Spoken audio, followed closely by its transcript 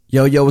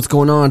Yo, what's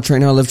going on,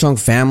 Train Hard Live Strong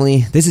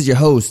family? This is your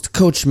host,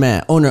 Coach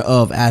Matt, owner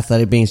of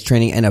Athletic Beings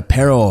Training and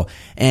Apparel.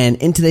 And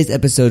in today's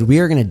episode, we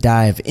are going to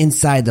dive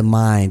inside the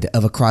mind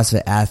of a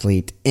CrossFit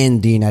athlete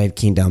in the United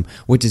Kingdom,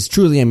 which is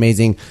truly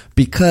amazing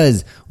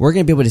because we're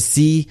going to be able to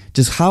see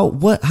just how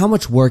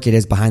much work it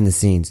is behind the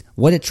scenes,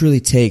 what it truly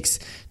takes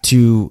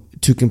to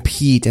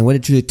compete and what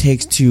it truly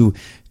takes to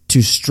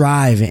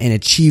strive and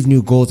achieve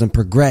new goals and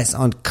progress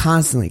on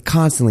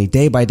constantly,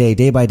 day by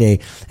day,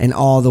 and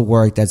all the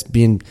work that's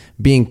being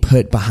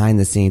put behind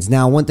the scenes.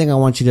 Now, one thing I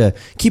want you to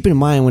keep in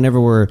mind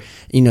whenever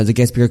the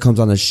guest speaker comes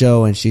on the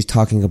show and she's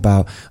talking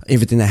about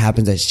everything that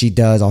happens that she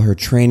does, all her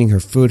training, her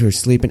food, her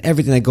sleep, and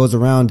everything that goes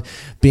around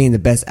being the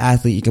best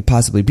athlete you could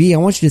possibly be. I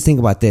want you to think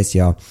about this,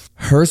 y'all.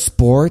 Her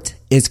sport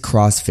is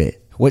CrossFit.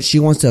 What she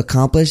wants to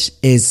accomplish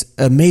is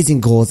amazing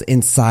goals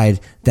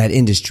inside that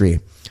industry.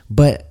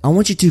 But I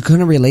want you to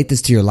kind of relate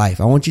this to your life.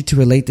 I want you to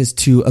relate this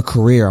to a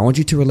career. I want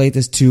you to relate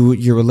this to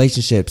your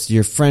relationships,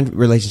 your friend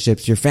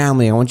relationships, your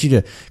family. I want you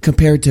to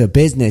compare it to a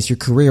business, your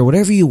career,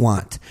 whatever you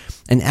want.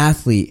 An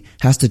athlete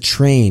has to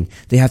train,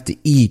 they have to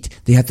eat,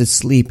 they have to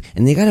sleep,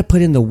 and they got to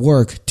put in the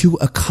work to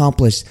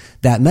accomplish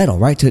that medal,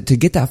 right? To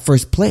get that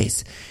first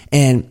place.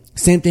 And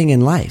same thing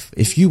in life.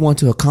 If you want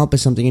to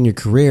accomplish something in your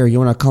career, you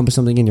want to accomplish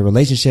something in your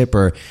relationship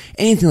or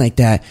anything like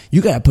that,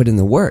 you got to put in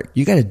the work.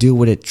 You got to do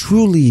what it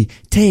truly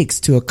takes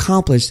to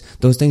accomplish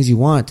those things you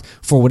want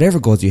for whatever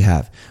goals you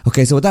have.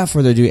 Okay, so without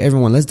further ado,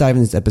 everyone, let's dive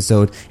in this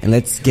episode and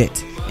let's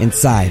get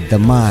inside the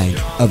mind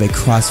of a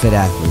CrossFit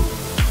athlete.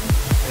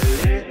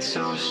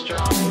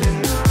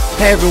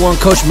 Hey everyone,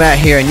 Coach Matt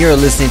here, and you're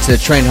listening to the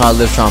Train Hard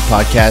Live Strong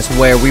podcast,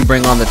 where we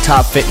bring on the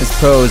top fitness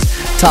pros,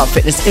 top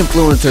fitness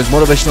influencers,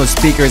 motivational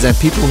speakers, and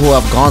people who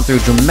have gone through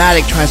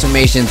dramatic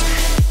transformations,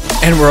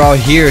 and we're all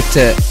here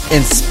to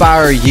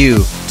inspire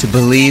you to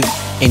believe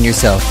in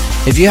yourself.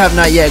 If you have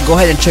not yet, go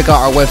ahead and check out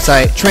our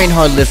website,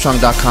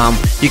 trainhardlivestrong.com.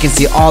 You can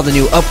see all the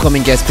new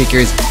upcoming guest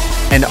speakers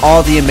and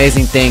all the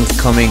amazing things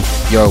coming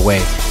your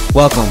way.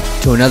 Welcome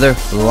to another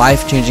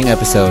life-changing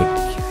episode.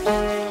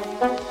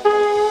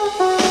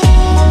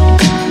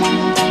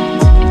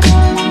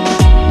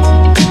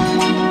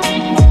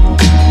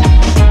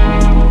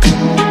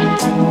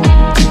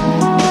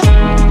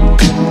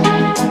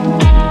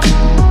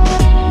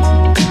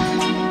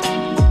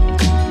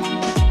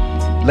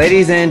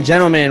 Ladies and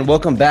gentlemen,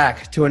 welcome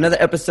back to another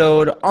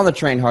episode on the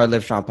Train Hard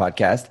Live Strong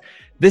podcast.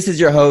 This is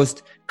your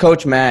host,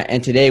 Coach Matt,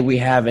 and today we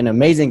have an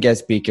amazing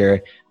guest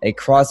speaker, a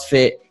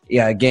CrossFit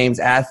Games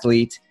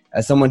athlete,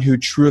 someone who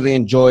truly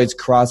enjoys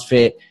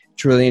CrossFit,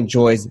 truly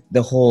enjoys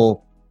the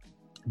whole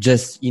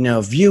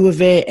view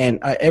of it and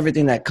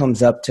everything that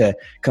comes up to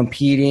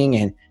competing,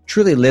 and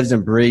truly lives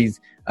and breathes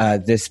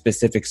this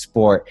specific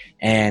sport.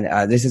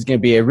 And this is going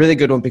to be a really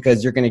good one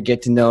because you're going to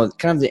get to know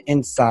kind of the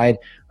inside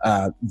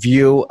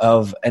view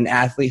of an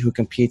athlete who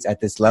competes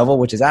at this level,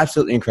 which is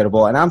absolutely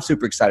incredible. And I'm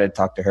super excited to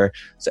talk to her.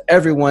 So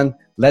everyone,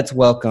 let's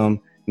welcome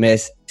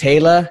Miss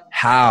Taylor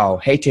Howe.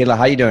 Hey Taylor,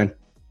 how you doing?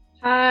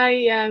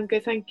 Hi, I'm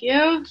good, thank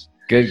you.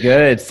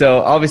 Good.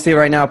 So obviously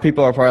right now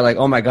people are probably like,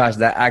 oh my gosh,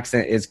 that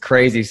accent is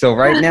crazy. So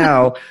right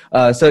now,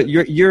 so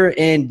you're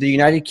in the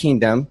United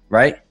Kingdom,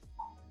 right?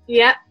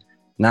 Yeah.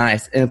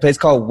 Nice. In a place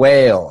called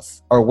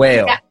Wales or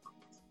Wales. Yeah.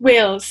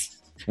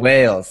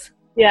 Wales.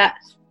 Yeah.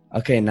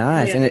 Okay,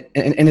 nice. Yeah.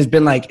 And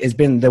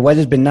the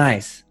weather's been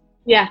nice.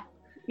 Yeah,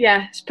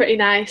 it's pretty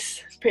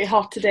nice. It's pretty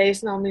hot today.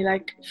 It's normally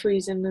like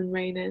freezing and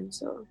raining,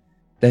 so.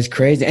 That's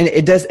crazy. And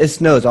it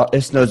snows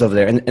over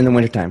there in the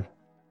wintertime.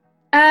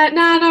 No,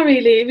 not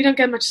really. We don't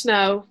get much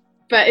snow,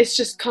 but it's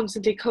just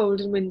constantly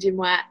cold and windy and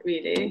wet,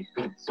 really.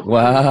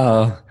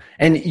 Wow.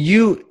 And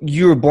you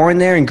were born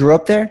there and grew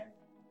up there?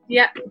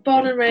 Yeah,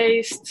 born and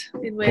raised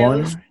in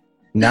Wales.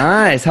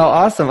 Nice. How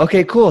awesome.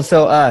 Okay, cool.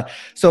 So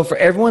for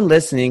everyone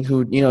listening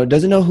who,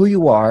 doesn't know who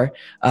you are,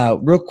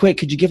 real quick,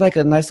 could you give like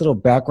a nice little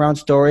background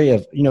story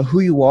of, who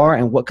you are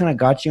and what kind of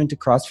got you into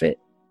CrossFit?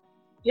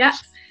 Yeah.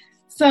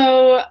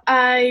 So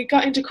I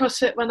got into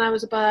CrossFit when I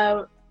was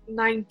about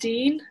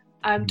 19.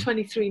 I'm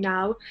 23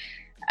 now.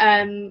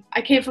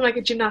 I came from like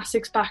a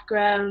gymnastics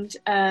background,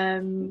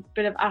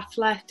 bit of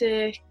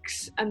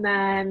athletics, and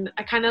then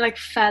I kind of like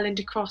fell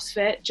into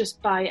CrossFit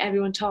just by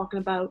everyone talking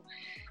about,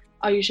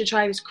 oh, you should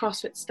try this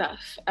CrossFit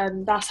stuff.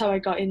 And that's how I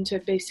got into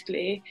it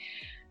basically.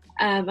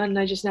 And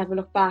I just never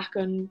looked back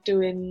on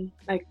doing,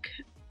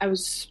 I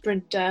was a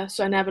sprinter,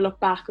 so I never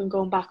looked back on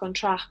going back on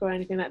track or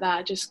anything like that.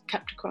 I just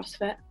kept to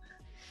CrossFit.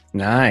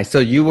 Nice. So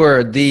you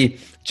were the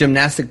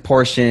gymnastic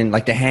portion,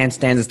 like the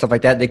handstands and stuff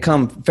like that, they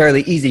come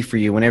fairly easy for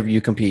you whenever you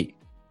compete.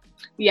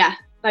 Yeah,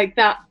 like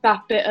that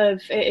bit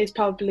of it is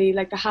probably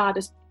like the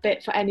hardest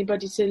bit for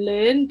anybody to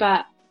learn,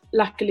 but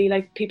luckily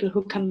like people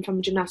who come from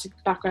a gymnastics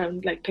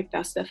background like pick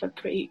that stuff up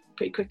pretty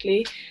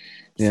quickly.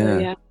 Yeah. So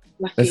yeah,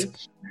 lucky.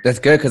 That's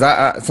good because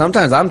I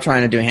sometimes I'm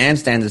trying to do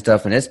handstands and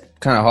stuff and it's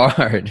kind of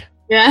hard.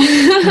 Yeah.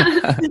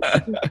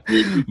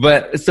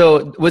 But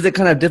so was it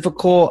kind of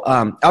difficult?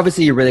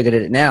 Obviously you're really good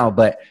at it now,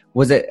 but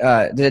was it,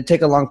 did it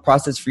take a long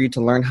process for you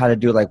to learn how to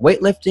do like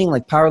weightlifting,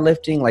 like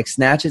powerlifting, like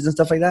snatches and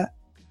stuff like that?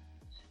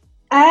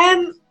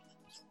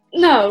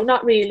 No,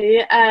 not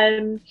really.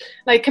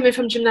 Like coming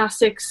from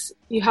gymnastics,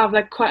 you have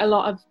like quite a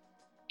lot of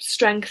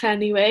strength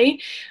anyway,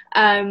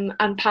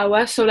 and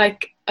power. So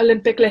like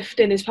Olympic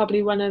lifting is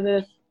probably one of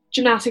the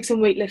gymnastics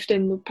and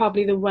weightlifting were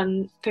probably the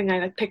one thing I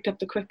like picked up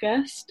the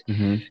quickest.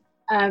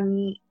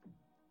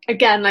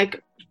 Again,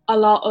 like a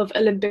lot of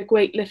Olympic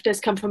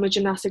weightlifters come from a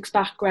gymnastics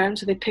background,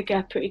 so they pick it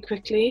up pretty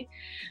quickly.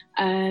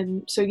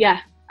 So yeah,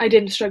 I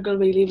didn't struggle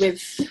really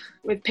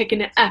with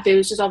picking it up. It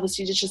was just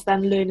obviously just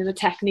then learning the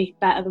technique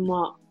better than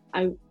what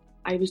I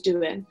was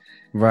doing.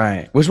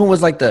 Right. Which one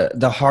was like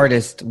the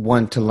hardest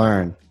one to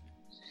learn?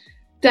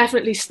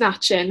 Definitely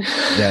snatching.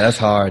 Yeah, that's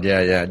hard.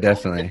 Yeah,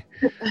 definitely.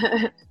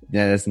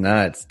 Yeah, that's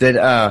nuts.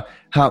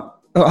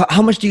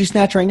 How much do you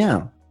snatch right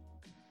now?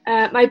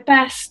 My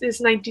best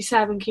is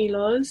 97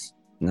 kilos.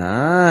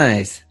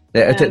 Nice.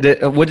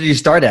 What did you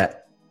start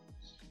at?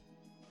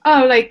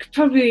 Oh, like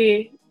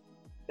probably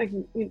like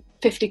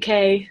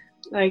 50k.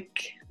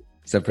 Like.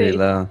 So pretty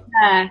low.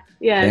 Yeah.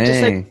 Dang.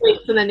 Just like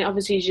weights, and then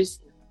obviously you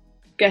just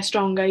get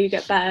stronger, you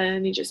get better,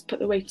 and you just put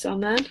the weights on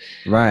there.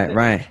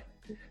 Right.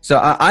 So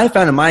I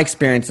found in my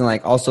experience and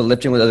like also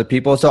lifting with other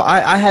people. So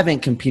I haven't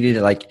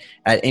competed like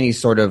at any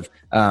sort of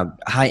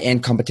high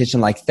end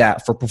competition like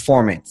that for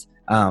performance.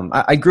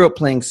 I grew up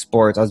playing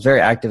sports. I was very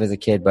active as a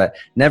kid, but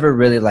never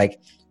really like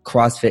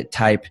CrossFit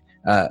type,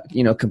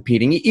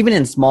 competing, even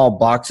in small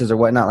boxes or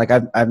whatnot. Like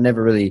I've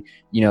never really,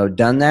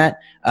 done that.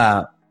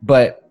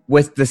 But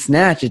with the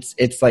snatch,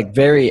 it's like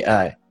very,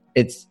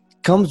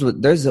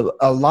 there's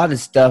a lot of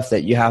stuff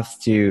that you have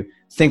to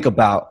think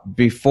about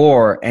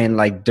before and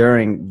like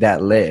during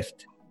that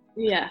lift.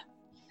 Yeah.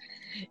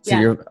 So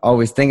you're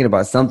always thinking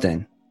about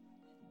something.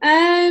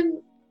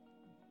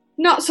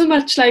 Not so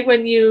much like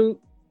when you're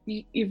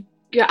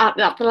at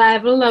that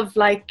level of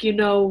like,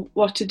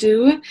 what to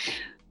do.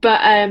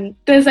 But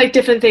there's like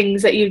different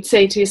things that you'd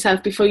say to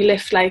yourself before you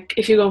lift. Like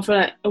if you're going for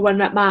like a 1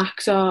 rep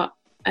max or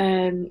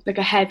like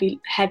a heavy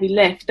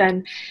lift,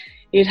 then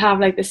you'd have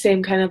like the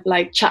same kind of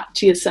like chat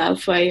to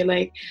yourself where you're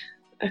like,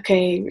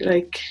 okay,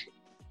 like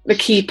the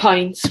key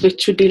points,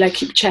 which would be like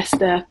keep your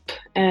chest up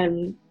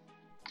and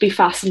be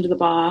fastened to the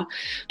bar.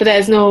 But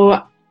there's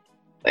no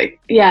I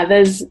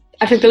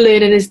think the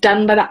learning is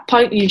done by that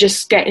point. You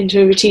just get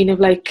into a routine of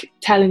like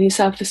telling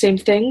yourself the same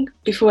thing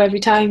before every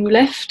time you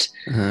lift.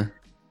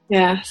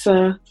 Yeah,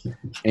 so.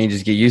 And you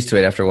just get used to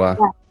it after a while.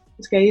 Yeah,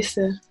 just get used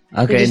to it.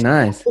 Okay,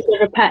 nice. It's a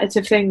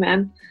repetitive thing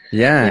then.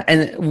 Yeah.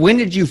 And when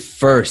did you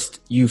first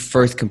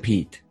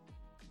compete?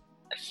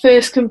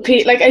 First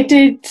compete, like I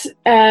did.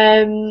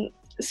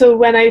 So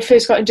when I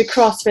first got into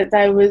CrossFit,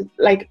 there was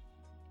like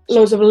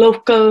loads of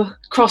local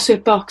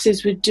CrossFit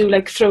boxes would do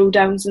like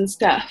throwdowns and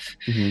stuff.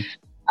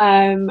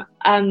 And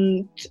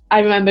I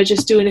remember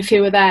just doing a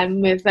few of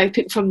them with like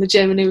people from the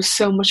gym, and it was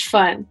so much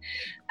fun.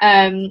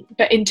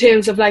 But in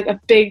terms of like a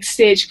big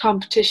stage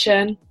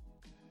competition,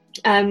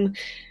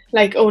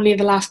 like only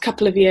the last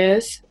couple of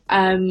years,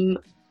 I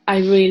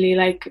really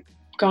like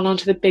gone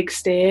onto the big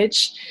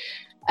stage,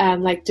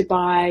 like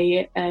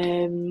Dubai,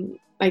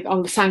 like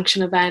on the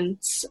sanction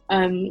events,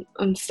 and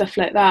stuff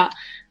like that.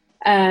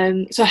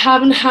 So I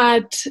haven't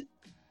had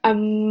a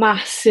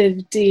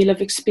massive deal of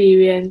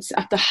experience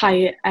at the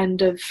higher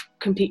end of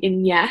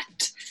competing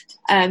yet,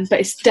 but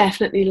it's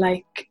definitely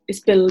like it's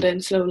building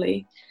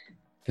slowly.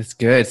 That's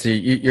good. So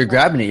you're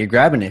grabbing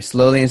it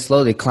slowly and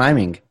slowly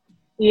climbing.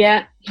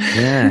 Yeah.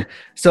 Yeah.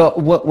 So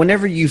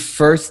whenever you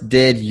first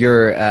did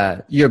your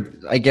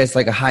I guess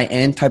like a high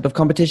end type of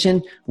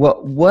competition,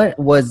 what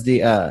was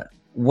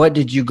what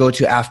did you go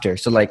to after?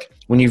 So like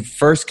when you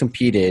first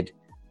competed,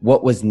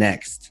 what was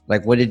next?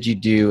 Like what did you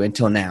do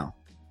until now?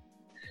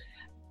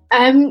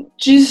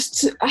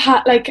 Just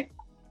like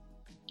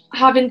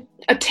having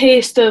a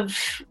taste of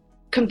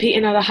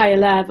competing at a higher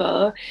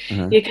level,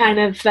 you kind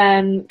of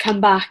then come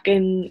back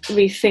and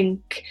rethink,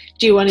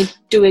 do you want to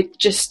do it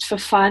just for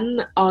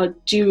fun, or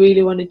do you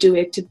really want to do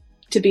it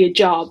to be a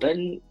job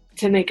and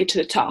to make it to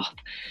the top?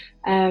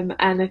 And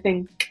I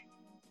think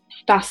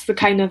that's the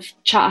kind of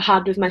chat I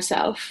had with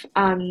myself.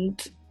 And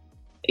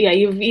yeah,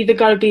 you've either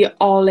got to be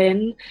all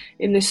in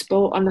this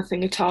sport or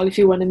nothing at all if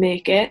you want to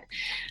make it.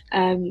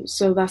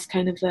 So that's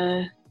kind of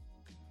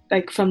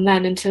like from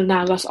then until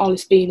now, that's all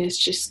it's been, is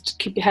just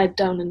keep your head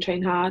down and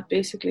train hard,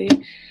 basically.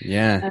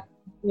 Yeah.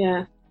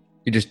 Yeah.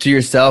 You're just to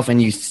yourself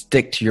and you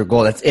stick to your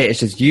goal. That's it.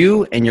 It's just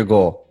you and your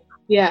goal.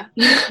 Yeah.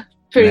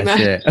 Pretty much.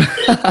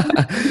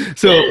 It.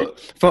 So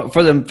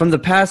from the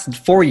past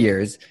 4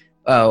 years,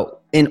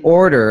 in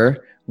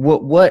order,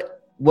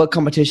 what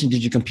competition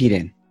did you compete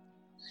in?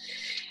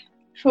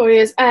 4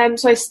 years.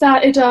 So I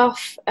started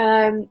off,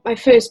 my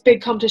first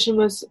big competition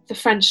was the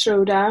French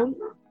Throwdown.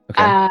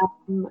 Okay.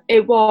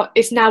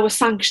 It's now a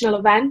sanctional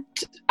event.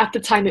 At the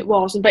time it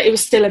wasn't, but it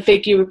was still a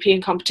big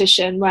European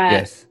competition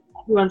where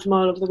everyone from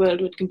all over the world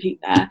would compete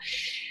there.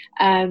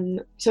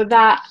 So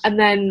that, and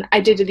then I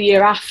did it the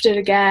year after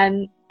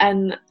again,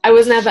 and I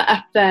was never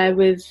up there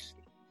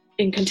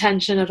in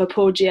contention of a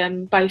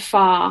podium by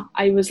far.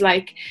 I was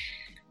like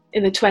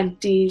in the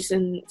 20s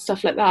and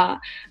stuff like that.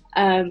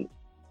 And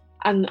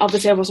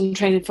obviously I wasn't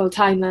training full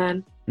time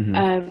then.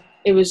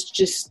 It was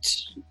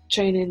just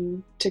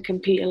training to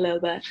compete a little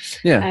bit.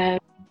 Yeah.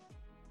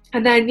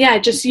 And then,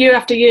 just year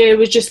after year, it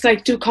was just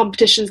like do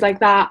competitions like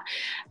that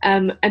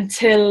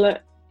until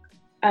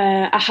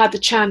I had the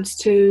chance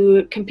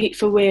to compete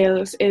for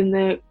Wales in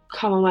the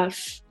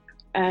Commonwealth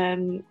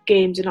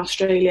Games in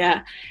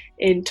Australia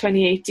in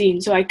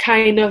 2018. So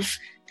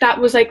that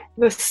was like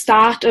the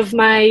start of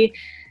my,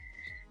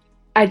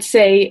 I'd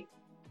say,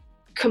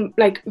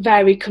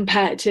 very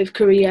competitive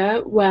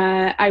career,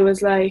 where I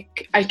was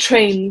like, I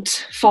trained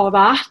for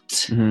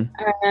that.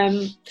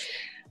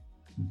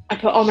 I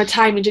put all my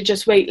time into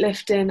just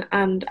weightlifting,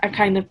 and I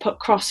kind of put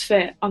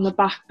CrossFit on the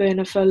back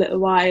burner for a little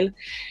while.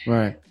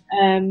 Right.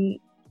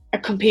 I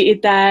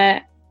competed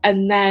there,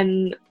 and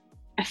then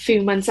a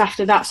few months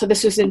after that, so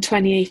this was in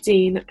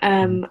 2018,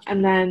 and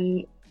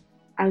then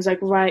I was like,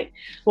 right,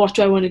 what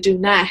do I want to do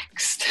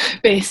next,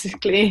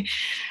 basically.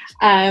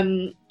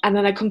 And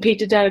then I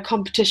competed at a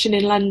competition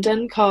in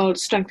London called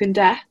Strength in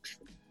Depth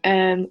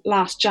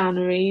last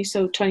January,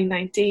 so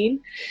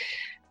 2019.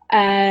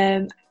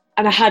 And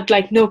I had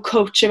like no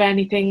coach or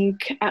anything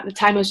at the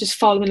time. I was just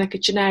following like a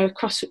generic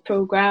CrossFit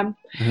program.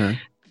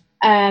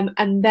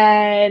 And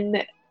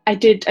then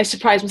I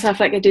surprised myself,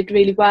 like I did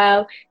really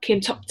well,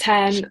 came top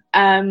 10.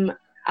 And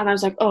I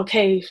was like,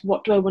 okay,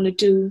 what do I want to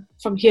do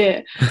from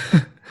here?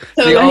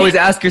 So you always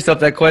ask yourself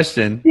that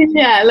question.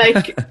 Yeah,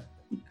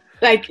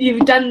 like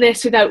you've done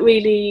this without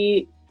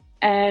really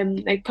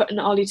like putting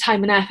all your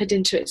time and effort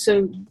into it.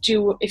 So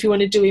if you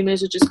want to do it, you may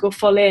as well just go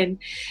full in.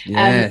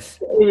 Yes.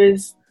 It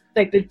was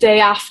like the day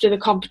after the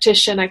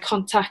competition, I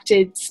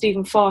contacted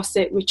Stephen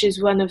Fawcett, which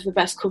is one of the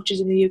best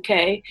coaches in the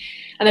UK.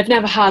 And I've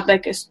never had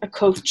like a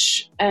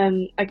coach,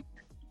 a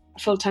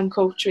full-time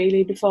coach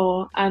really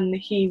before. And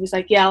he was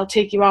like, yeah, I'll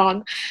take you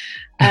on.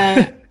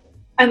 And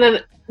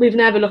then we've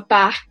never looked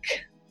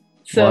back.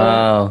 So,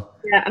 wow.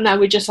 Yeah, and now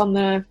we're just on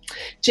the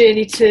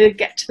journey to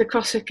get to the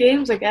CrossFit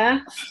Games, I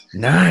guess.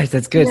 Nice,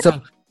 that's good. Yeah.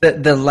 So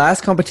the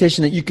last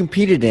competition that you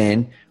competed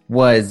in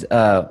was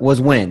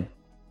when?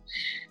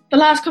 The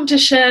last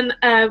competition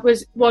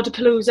was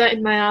Wodapalooza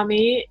in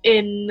Miami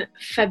in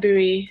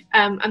February,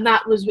 and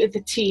that was with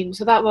the team,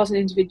 so that wasn't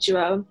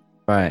individual.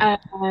 Right.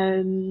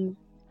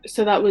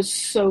 So that was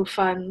so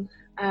fun,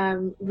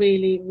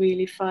 really,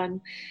 really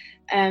fun.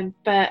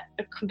 But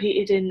I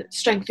competed in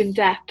Strength in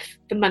Depth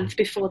the month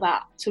before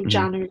that, so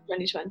January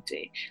 2020.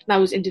 And that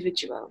was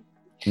individual.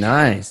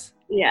 Nice.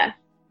 Yeah.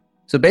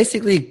 So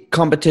basically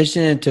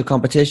competition to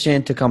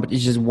competition to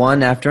competition, just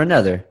one after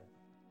another.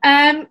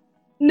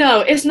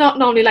 No, it's not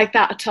normally like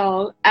that at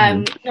all.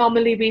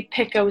 Normally we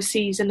pick our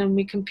season and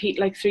we compete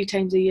like 3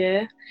 times a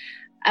year.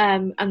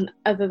 And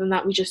other than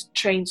that, we just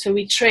train. So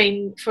we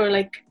train for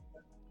like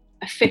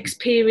a fixed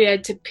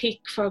period to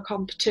peak for a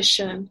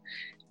competition.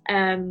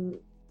 And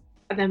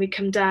then we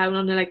come down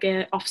on like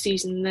a off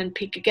season and then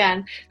peak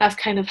again. That's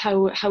kind of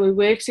how it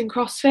works in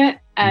CrossFit.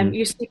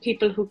 You see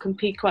people who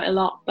compete quite a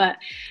lot, but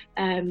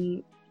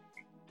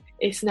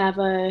it's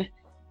never,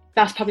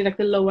 that's probably like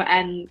the lower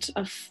end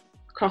of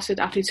CrossFit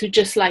athletes who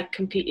just like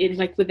competing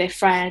like with their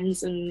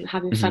friends and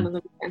having fun on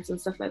the weekends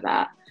and stuff like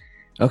that.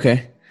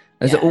 Okay.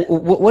 Yeah. So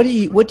what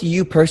do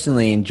you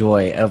personally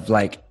enjoy of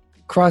like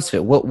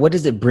CrossFit? What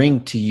does it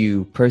bring to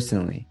you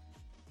personally?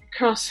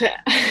 CrossFit,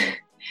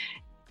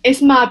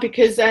 it's mad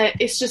because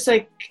it's just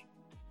like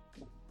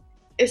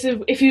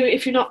if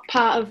you're not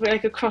part of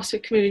like a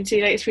CrossFit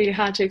community, like it's really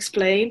hard to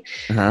explain.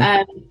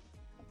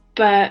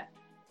 But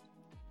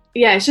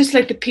yeah, it's just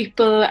like the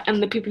people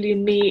you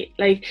meet,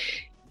 like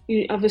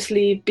you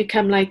obviously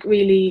become like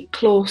really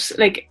close,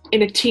 like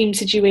in a team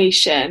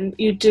situation.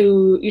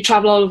 You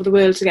travel all over the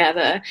world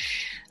together,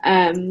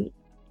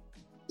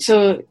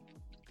 so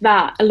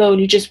that alone,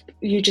 you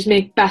just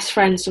make best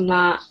friends from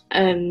that.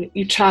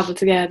 You travel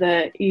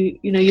together, you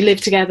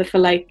live together for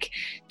like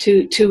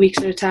two weeks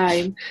at a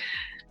time.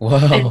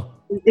 Wow.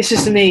 It's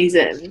just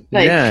amazing.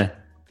 Like,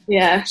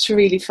 yeah, it's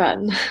really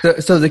fun.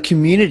 So the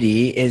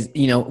community is,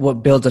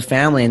 what builds a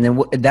family, and then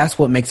that's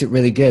what makes it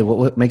really good.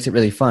 What makes it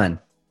really fun.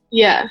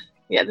 Yeah,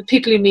 the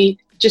people you meet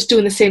just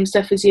doing the same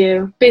stuff as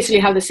you, basically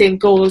have the same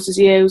goals as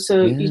you,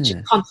 so you're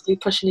just constantly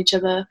pushing each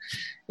other.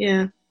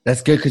 Yeah.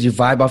 That's good because you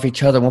vibe off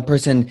each other. One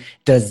person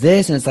does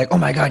this and it's like, oh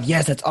my God,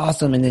 yes, that's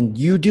awesome. And then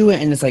you do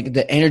it and it's like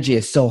the energy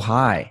is so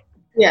high.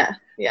 Yeah.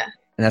 And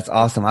that's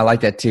awesome. I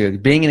like that too.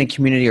 Being in a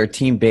community or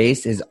team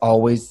base is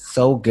always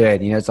so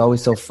good. It's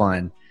always so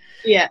fun.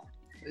 Yeah.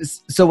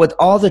 So with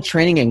all the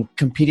training and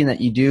competing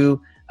that you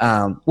do,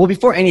 well,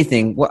 before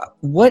anything,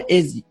 what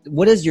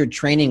does your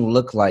training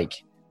look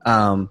like?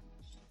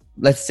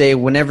 Let's say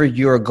whenever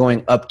you're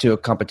going up to a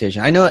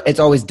competition. I know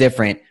it's always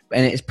different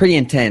and it's pretty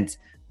intense,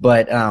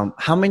 but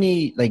how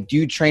many, like, do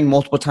you train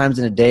multiple times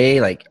in a day?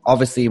 Like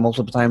obviously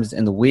multiple times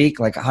in the week?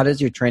 Like how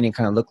does your training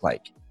kind of look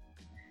like?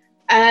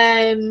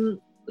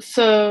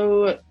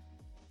 So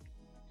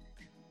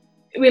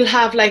we'll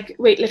have like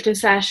weightlifting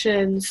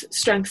sessions,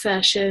 strength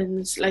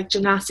sessions, like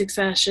gymnastic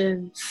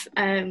sessions,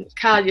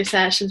 cardio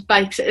sessions,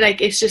 bikes. Like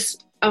it's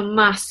just a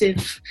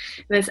massive,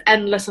 there's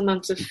endless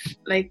amounts of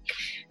like,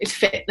 it's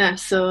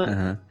fitness.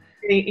 So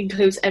it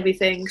includes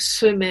everything,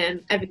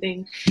 swimming,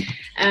 everything.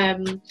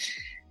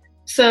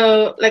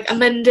 So like a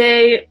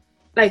Monday,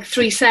 like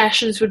 3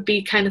 sessions would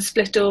be kind of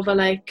split over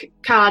like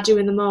cardio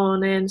in the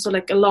morning, so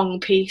like a long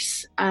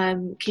piece,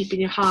 keeping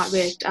your heart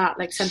rate at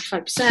like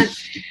 75%,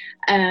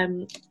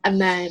 and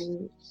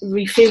then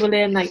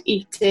refueling, like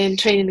eating,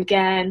 training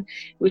again,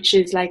 which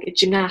is like a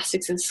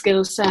gymnastics and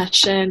skills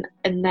session,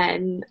 and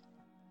then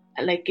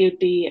like it would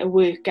be a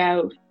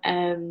workout,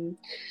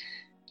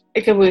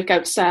 like a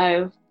workout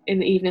style in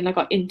the evening. I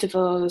got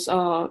intervals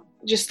or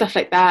just stuff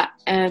like that.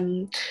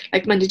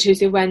 Like Monday,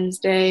 Tuesday,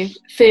 Wednesday.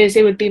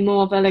 Thursday would be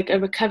more of a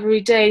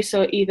recovery day,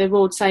 so either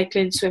road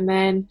cycling,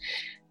 swimming,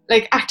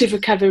 like active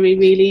recovery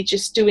really,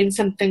 just doing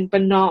something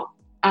but not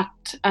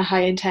at a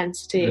high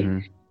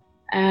intensity.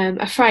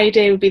 A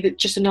Friday would be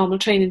just a normal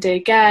training day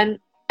again,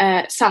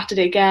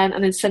 Saturday again,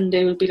 and then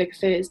Sunday would be like a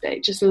Thursday,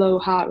 just low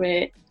heart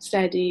rate,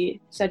 steady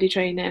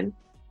training.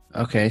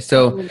 Okay,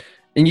 so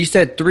and you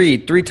said three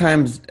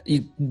times, you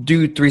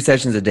do 3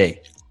 sessions a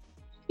day.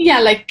 Yeah,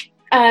 like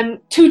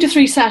 2 to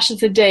 3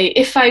 sessions a day.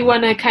 If I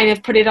want to kind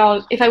of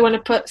if I want to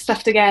put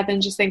stuff together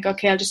and just think,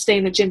 okay, I'll just stay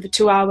in the gym for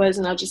 2 hours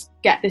and I'll just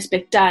get this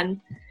bit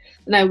done,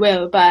 then I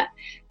will. But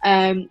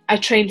I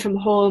train from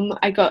home.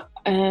 I got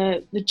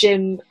the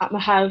gym at my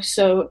house,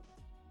 so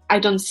I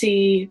don't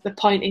see the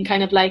point in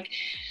kind of like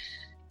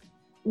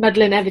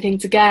muddling everything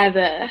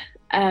together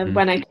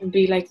when I can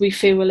be like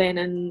refueling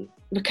and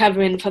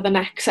recovering for the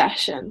next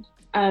session.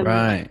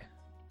 Right.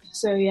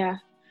 So yeah.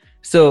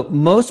 So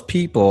most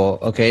people,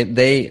 okay,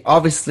 they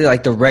obviously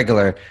like the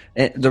regular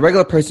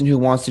person who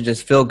wants to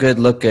just feel good,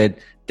 look good,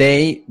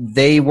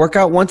 they work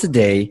out once a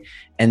day,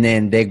 and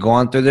then they go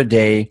on through their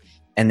day,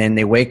 and then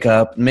they wake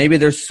up, maybe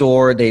they're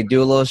sore, they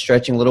do a little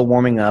stretching, a little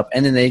warming up,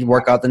 and then they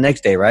work out the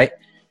next day, right?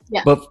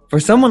 Yeah. But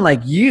for someone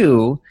like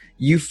you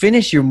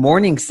finish your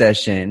morning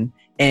session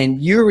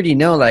and you already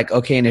know, like,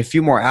 okay, in a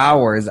few more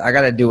hours, I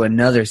got to do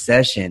another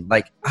session.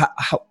 Like,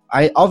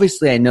 I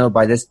know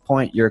by this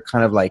point you're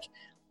kind of like,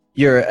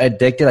 you're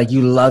addicted, like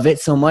you love it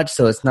so much.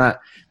 So it's not,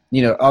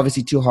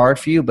 obviously too hard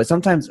for you, but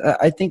sometimes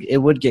I think it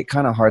would get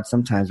kind of hard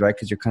sometimes, right?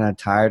 Cause you're kind of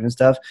tired and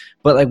stuff,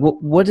 but like,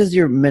 what is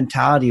your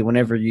mentality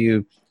whenever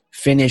you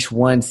finish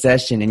one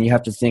session and you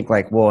have to think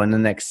like, well, in the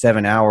next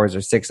 7 hours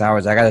or 6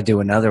 hours, I got to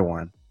do another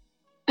one?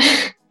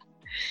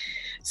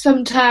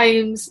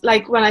 Sometimes,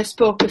 like when I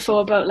spoke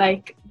before about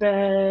like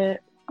the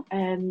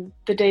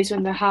days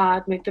when they're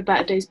hard make the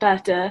better days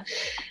better,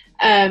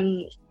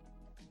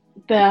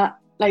 that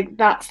like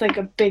that's like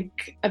a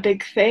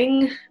big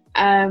thing.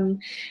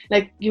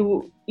 Like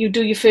you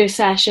do your first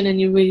session and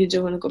you really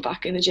don't want to go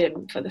back in the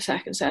gym for the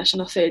second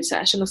session or third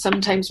session or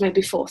sometimes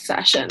maybe fourth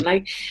session,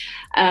 like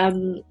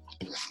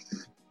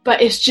but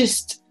it's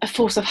just a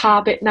force of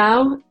habit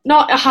now.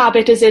 Not a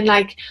habit as in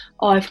like,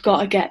 oh, I've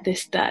got to get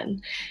this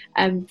done,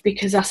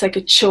 because that's like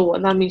a chore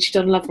and that means you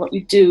don't love what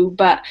you do.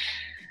 But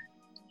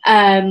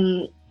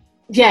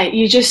yeah,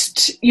 you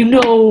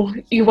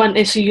you want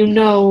this,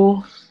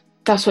 so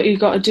that's what you've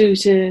got to do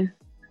to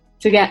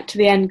get to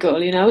the end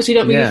goal, so you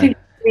don't really think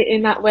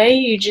in that way.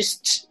 You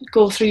just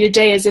go through your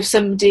day as if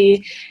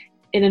somebody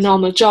in a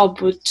normal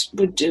job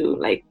would do.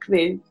 Like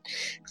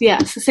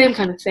it's the same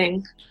kind of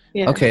thing.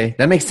 Yeah. Okay,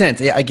 that makes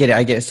sense. Yeah, I get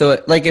it.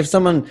 So like if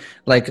someone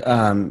like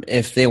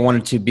if they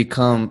wanted to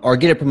become or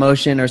get a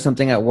promotion or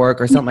something at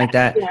work or something like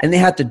that, and they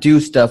have to do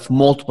stuff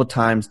multiple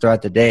times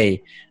throughout the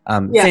day,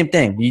 same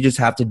thing. You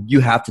have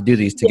to do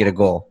these to get a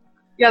goal.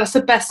 Yeah, that's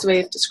the best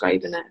way of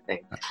describing it, I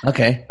think.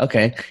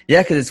 Okay.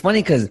 Yeah, because it's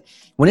funny because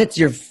when it's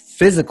your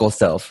physical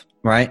self,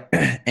 right,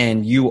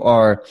 and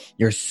you're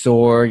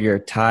sore, you're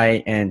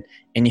tight, and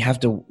you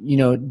have to,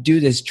 do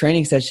this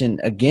training session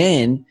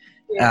again,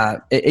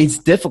 it's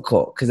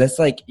difficult because that's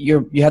like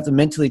you have to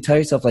mentally tell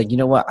yourself, like, you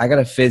know what, I got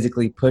to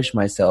physically push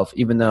myself,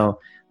 even though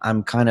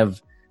I'm kind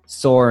of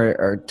sore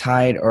or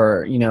tight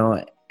or,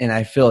 and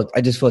I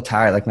just feel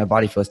tired, like my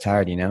body feels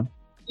tired,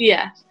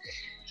 Yeah.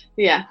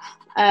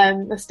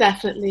 That's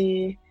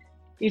definitely,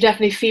 you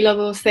definitely feel all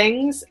those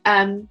things,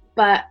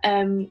 but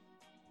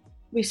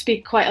we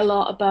speak quite a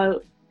lot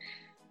about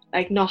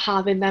like not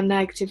having them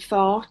negative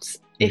thoughts.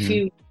 If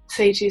you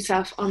say to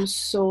yourself,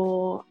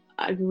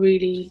 I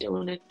really don't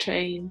want to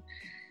train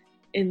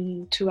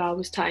in 2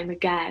 hours time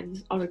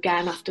again or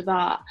again after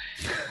that,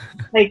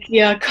 like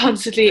you're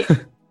constantly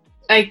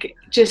like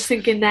just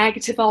thinking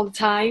negative all the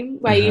time,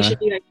 where you should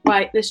be like,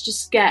 right, let's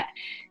just get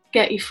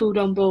your food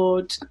on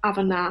board, have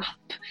a nap,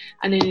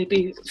 and then you'll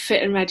be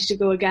fit and ready to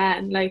go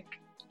again. Like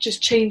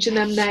just changing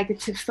them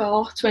negative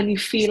thoughts when you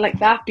feel like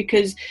that,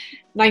 because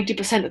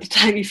 90% of the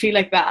time you feel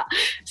like that.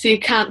 So you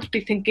can't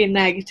be thinking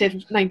negative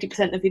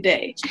 90% of your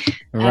day.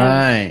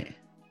 Right.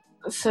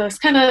 So it's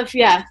kind of,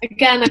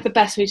 again, like the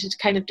best way to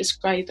kind of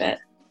describe it.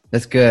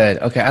 That's good.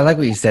 Okay. I like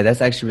what you said.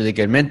 That's actually really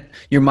good. Man,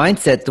 your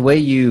mindset, the way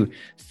you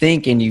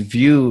think and you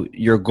view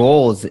your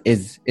goals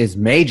is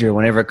major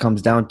whenever it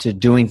comes down to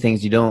doing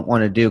things you don't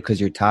want to do because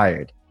you're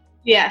tired.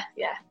 Yeah.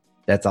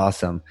 That's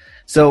awesome.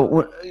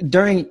 So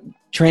during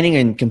training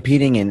and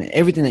competing and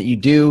everything that you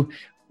do,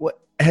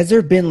 has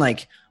there been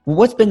like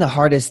what's been the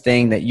hardest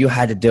thing that you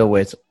had to deal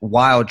with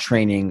while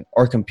training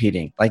or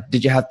competing? Like,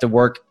 did you have to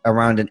work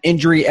around an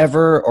injury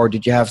ever, or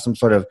did you have some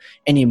sort of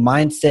any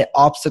mindset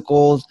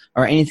obstacles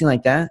or anything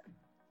like that?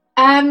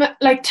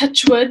 Like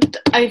touch wood,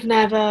 I've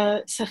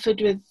never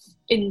suffered with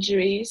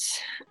injuries.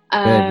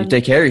 Good. You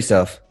take care of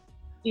yourself.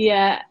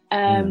 Yeah.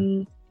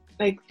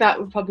 Like that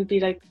would probably be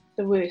like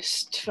the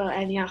worst for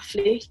any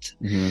athlete.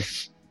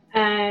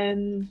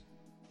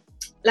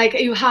 Like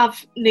you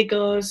have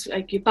niggles,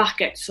 like your back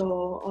gets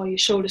sore or your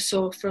shoulder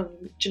sore from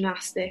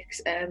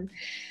gymnastics, then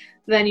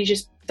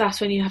that's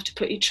when you have to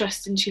put your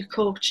trust into your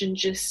coach and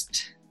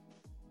just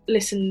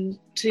listen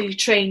to your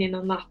training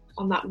on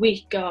that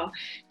week, or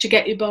to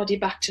get your body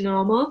back to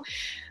normal.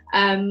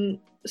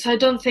 So I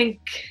don't think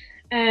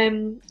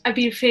I've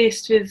been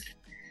faced with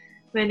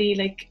many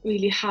like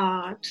really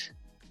hard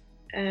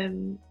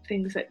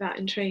things like that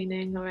in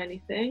training or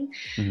anything,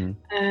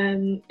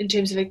 in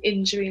terms of like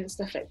injury and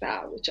stuff like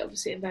that, which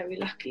obviously I'm very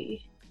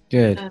lucky.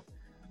 Good.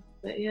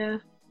 But yeah,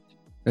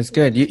 that's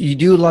good. You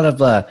do a lot of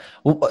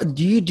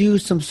do you do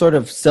some sort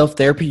of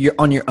self-therapy you're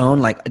on your own?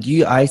 Like, do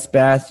you ice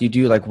baths? You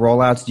do like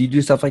rollouts? Do you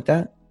do stuff like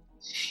that?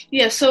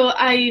 Yeah, so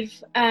I've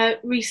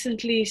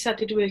recently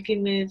started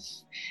working with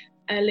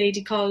a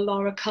lady called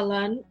Laura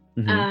Cullen,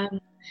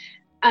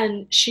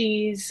 and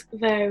she's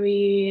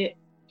very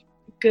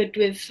good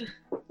with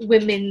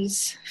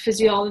women's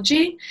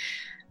physiology.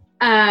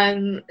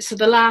 So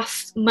the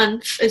last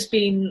month has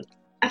been,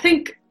 I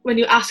think when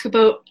you ask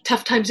about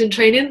tough times in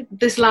training,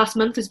 this last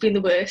month has been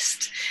the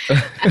worst.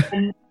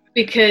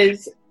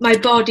 Because my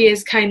body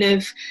is kind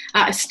of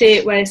at a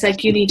state where it's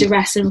like you need to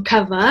rest and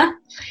recover.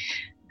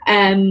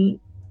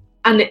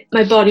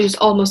 My body was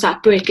almost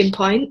at breaking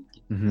point.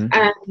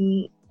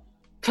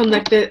 From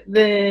like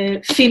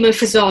the female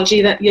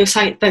physiology that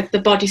like the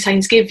body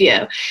signs give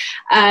you.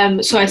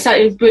 So I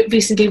started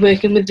recently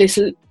working with this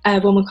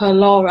woman called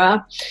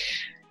Laura,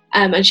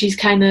 and she's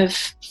kind of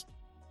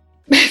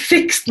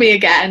fixed me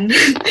again.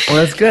 Well,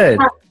 that's good.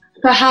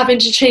 But having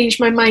to change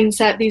my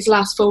mindset these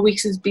last 4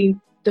 weeks has been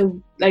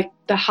the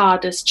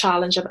hardest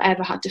challenge I've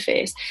ever had to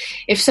face.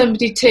 If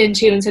somebody turned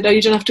to you and said, "Oh,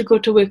 you don't have to go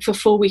to work for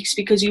 4 weeks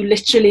because you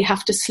literally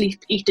have to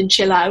sleep, eat and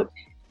chill out,"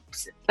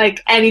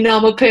 like any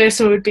normal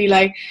person would be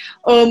like,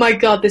 "Oh my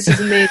God, this is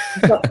amazing."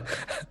 But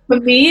for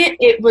me,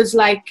 it was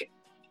like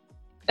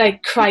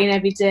crying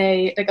every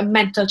day, like a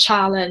mental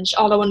challenge.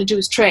 All I want to do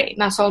is train.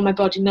 That's all my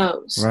body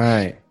knows.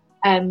 Right.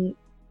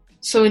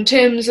 So in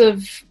terms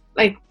of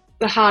like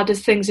the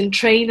hardest things in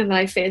training that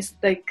I faced,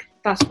 like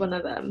that's one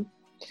of them.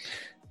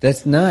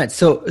 That's nuts.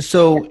 So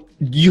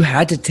did you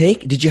have to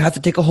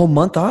take a whole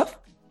month off?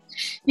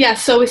 Yeah,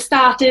 so it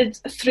started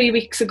 3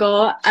 weeks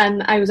ago,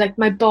 and I was like,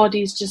 my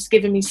body's just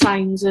giving me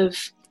signs of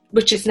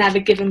which it's never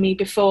given me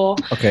before.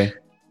 Okay.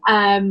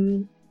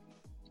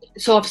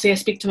 So obviously I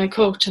speak to my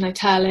coach and I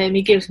tell him,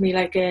 he gives me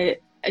like a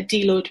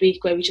deload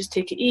week where we just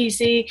take it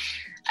easy,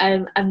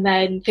 and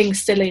then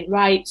things still ain't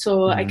right.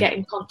 So I get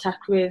in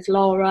contact with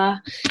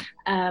Laura,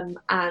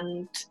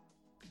 and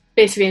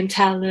basically I'm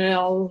telling her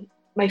all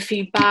my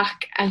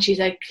feedback, and she's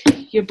like,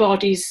 you've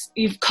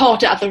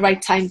caught it at the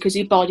right time because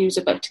your body was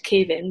about to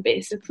cave in,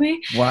 basically.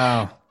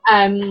 Wow.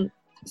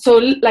 So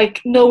like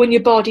knowing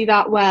your body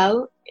that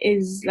well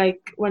is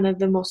like one of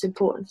the most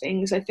important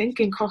things I think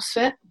in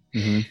CrossFit,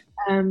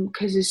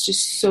 because there's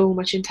just so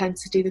much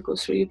intensity that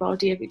goes through your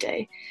body every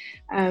day.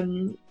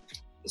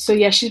 So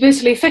yeah, she's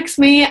basically fixed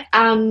me,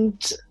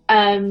 and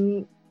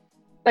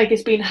like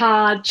it's been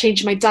hard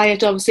changing my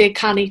diet. Obviously I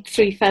can't eat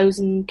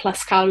 3,000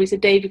 plus calories a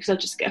day because I'll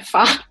just get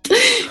fat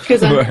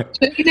because I'm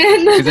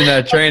training. Because you're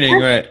not training,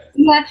 right?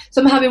 Yeah,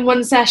 so I'm having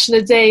one session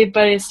a day,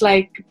 but it's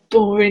like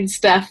boring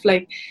stuff,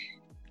 like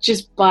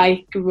just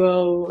bike,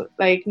 row,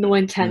 like no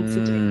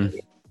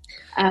intensity.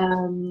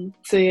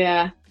 So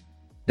yeah.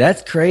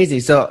 That's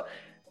crazy. So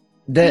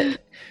that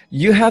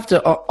you have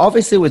to,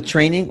 obviously with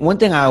training, one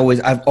thing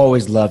I've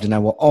always loved and I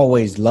will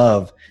always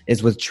love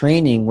is with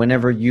training,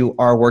 whenever you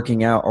are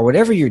working out or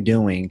whatever you're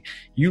doing,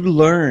 you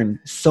learn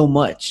so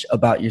much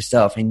about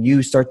yourself and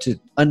you start to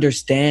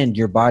understand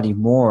your body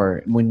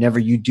more whenever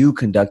you do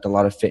conduct a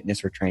lot of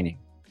fitness or training.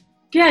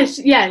 Yes,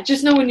 yeah,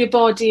 just knowing your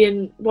body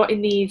and what it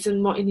needs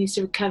and what it needs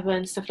to recover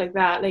and stuff like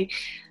that. Like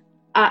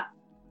at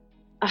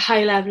a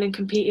high level in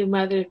competing,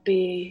 whether it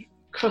be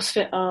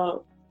CrossFit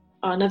or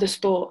another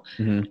sport,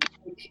 like,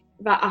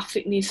 that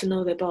athlete needs to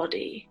know their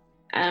body.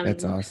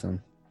 That's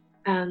awesome.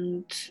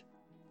 And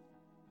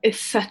it's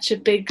such a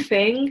big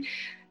thing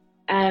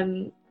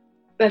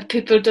that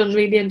people don't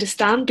really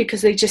understand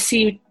because they just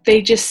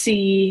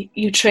see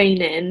you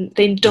training.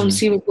 They don't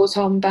see what goes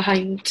on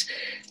behind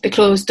the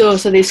closed door.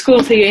 So they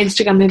scroll through your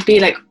Instagram and be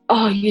like,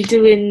 "Oh, you're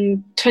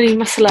doing 20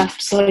 muscle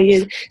ups, or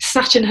you're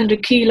snatching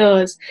 100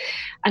 kilos,"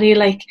 and you're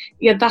like,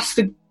 "Yeah, that's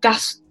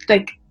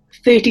like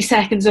 30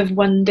 seconds of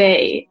one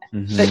day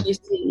that you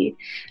see,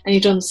 and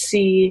you don't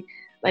see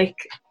like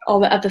all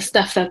the other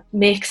stuff that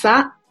makes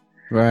that."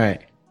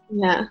 Right.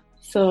 Yeah.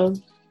 So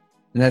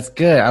that's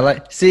good.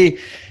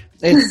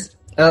 It's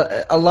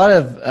a lot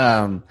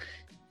of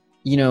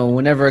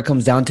whenever it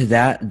comes down to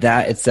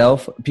that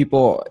itself,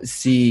 people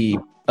see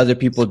other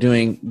people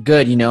doing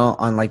good,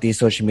 on like these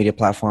social media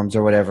platforms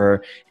or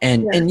whatever.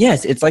 And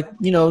yes, it's like,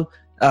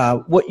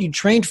 what you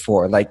trained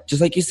for, like,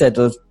 just like you said,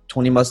 those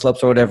 20 muscle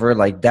ups or whatever,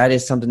 like that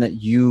is something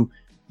that you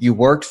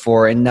worked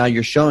for, and now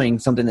you're showing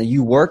something that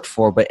you worked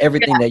for, but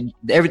everything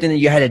that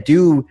you had to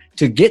do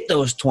to get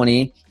those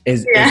 20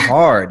 is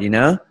hard,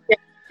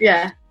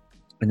 Yeah.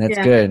 And that's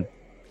good.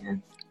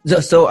 Yeah.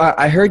 So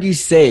I heard you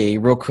say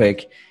real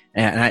quick,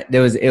 and it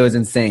was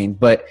insane,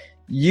 but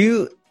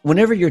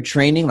whenever you're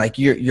training, like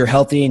you're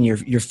healthy and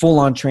you're full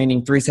on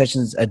training 3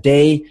 sessions a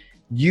day,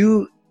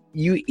 you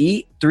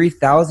eat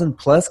 3,000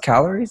 plus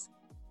calories?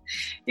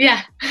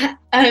 Yeah.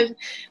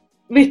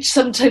 Which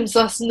sometimes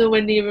that's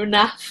nowhere near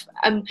enough.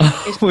 Oh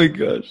my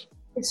gosh.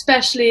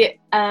 Especially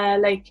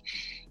like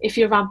if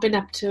you're ramping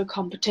up to a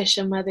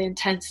competition where the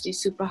intensity is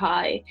super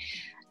high,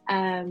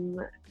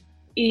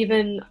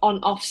 even on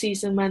off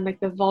season when like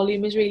the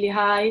volume is really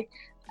high,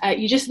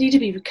 you just need to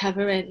be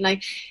recovering.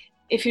 Like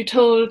if you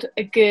told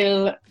a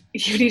girl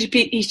you need to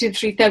be eating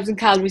 3,000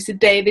 calories a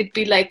day, they'd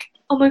be like,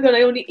 oh my God,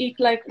 I only eat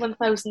like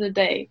 1,000 a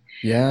day.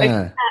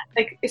 Yeah.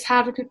 Like it's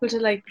hard for people to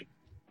like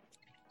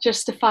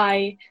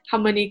justify how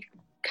many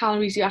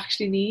calories you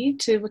actually need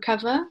to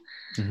recover.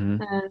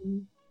 Mm-hmm.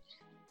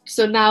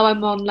 So now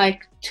I'm on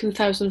like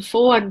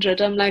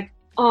 2,400. I'm like,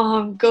 oh,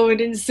 I'm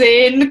going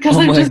insane because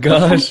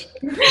gosh.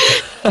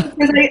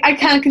 Because I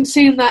can't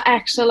consume that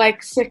extra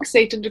like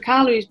 600-800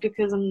 calories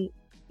because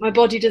my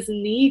body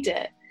doesn't need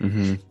it.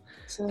 Mm-hmm.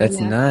 So, that's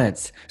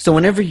nuts. So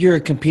whenever you're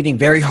competing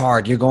very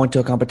hard, you're going to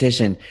a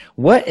competition,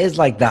 what is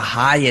like the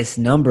highest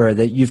number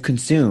that you've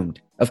consumed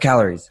of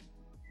calories?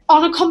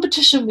 On a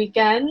competition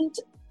weekend,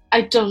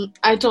 I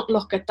don't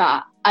look at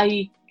that.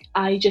 I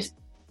just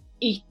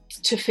eat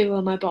to fuel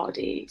my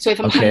body. So if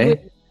I'm hungry,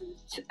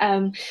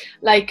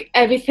 like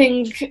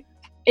everything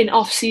in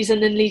off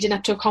season and leading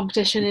up to a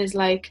competition is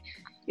like,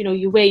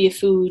 you weigh your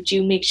food,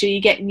 you make sure you're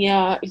getting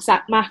your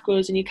exact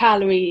macros and your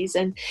calories,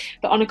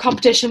 but on a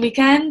competition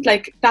weekend,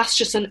 like that's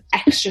just an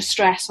extra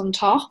stress on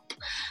top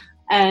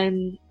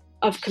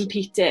of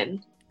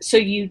competing. So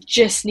you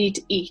just need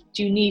to eat.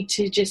 You need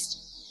to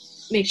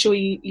just make sure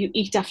you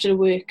eat after the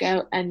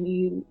workout, and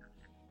you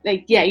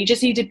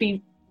just need to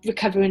be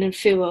recovering and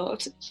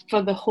fueled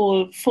for the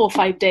whole 4 or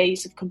 5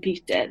 days of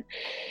competing.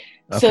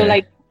 Okay. So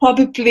like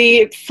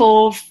probably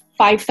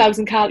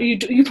 4,000-5,000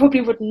 calories. You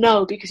probably wouldn't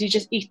know because you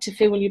just eat to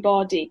fuel your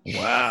body.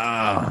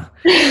 Wow.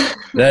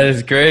 That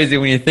is crazy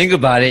when you think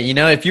about it.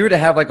 If you were to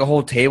have like a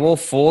whole table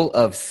full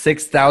of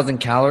 6,000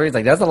 calories,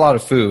 like that's a lot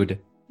of food.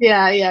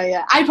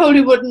 Yeah. I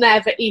probably wouldn't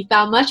ever eat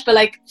that much, but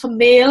like for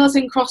males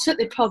in CrossFit,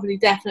 they probably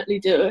definitely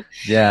do.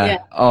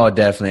 Yeah. Oh,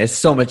 definitely. It's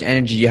so much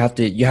energy you have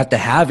to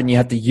have and you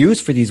have to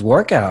use for these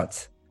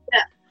workouts.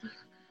 Yeah.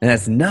 And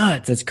that's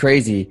nuts. That's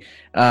crazy.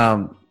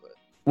 So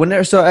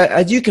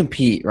as you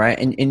compete, right,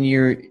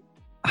 and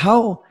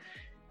how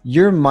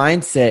your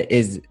mindset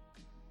is,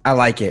 I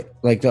like it.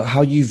 Like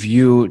how you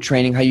view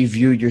training, how you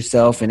view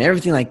yourself, and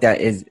everything like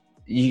that is.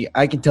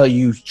 I can tell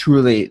you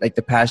truly like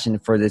the passion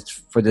for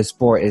this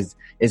sport is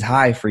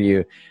high for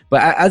you.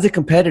 But as a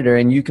competitor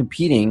and you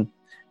competing,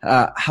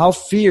 how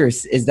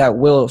fierce is that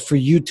will for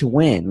you to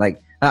win?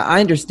 Like I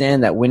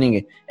understand that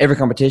winning every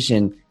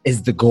competition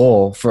is the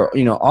goal for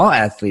all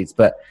athletes,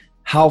 but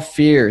how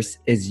fierce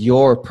is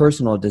your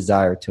personal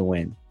desire to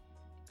win?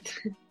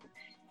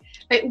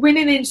 Like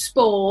winning in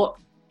sport,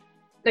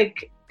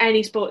 like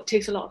any sport,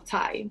 takes a lot of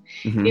time.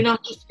 Mm-hmm. You're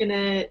not just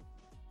gonna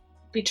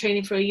be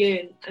training for a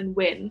year and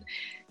win.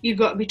 You've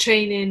got to be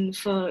training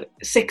for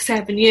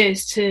 6-7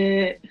 years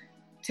to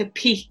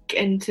peak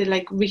and to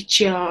like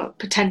reach your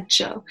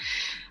potential.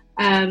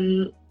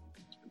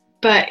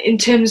 But in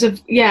terms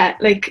of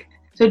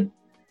so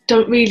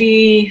don't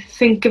really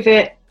think of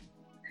it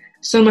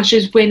so much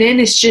as winning.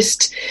 It's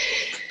just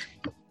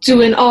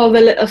doing all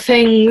the little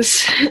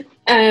things,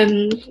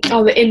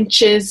 all the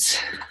inches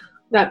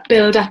that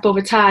build up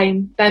over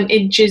time. Them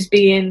inches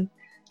being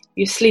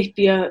your sleep,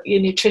 your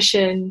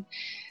nutrition,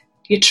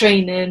 your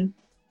training.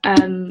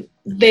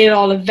 They're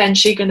all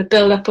eventually going to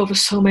build up over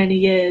so many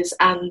years,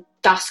 and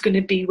that's going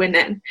to be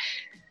winning.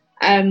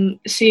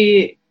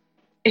 See,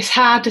 it's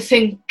hard to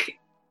think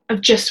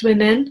of just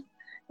winning,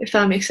 if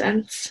that makes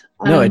sense.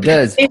 No, it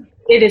does.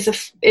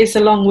 It's a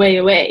long way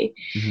away.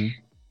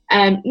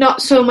 Mm-hmm.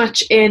 Not so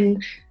much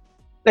in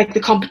like the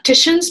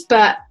competitions,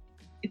 but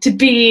to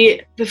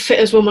be the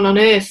fittest woman on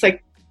earth,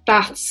 like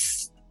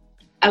that's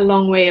a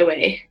long way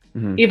away.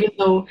 Mm-hmm. Even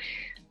though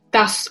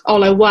that's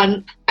all I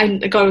want, I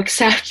got to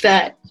accept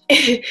that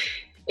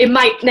it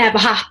might never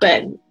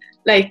happen,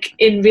 like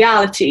in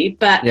reality.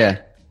 But then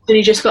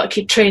you just got to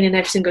keep training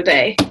every single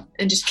day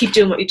and just keep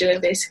doing what you're doing,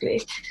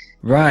 basically.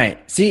 Right.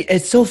 See,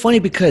 it's so funny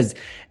because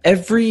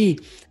every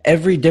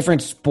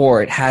different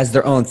sport has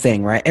their own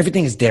thing, right?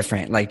 Everything is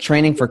different. Like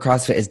training for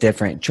CrossFit is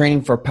different.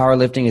 Training for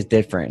powerlifting is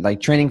different.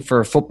 Like training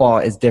for football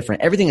is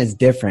different. Everything is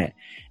different.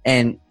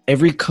 And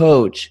every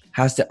coach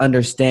has to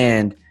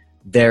understand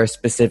their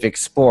specific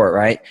sport,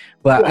 right?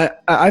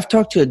 But I've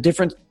talked to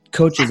different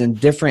coaches in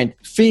different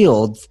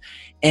fields.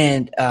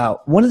 And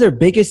one of their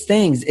biggest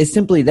things is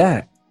simply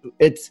that.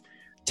 It's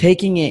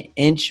taking it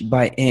inch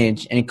by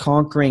inch and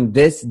conquering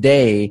this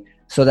day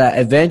so that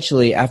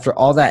eventually, after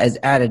all that is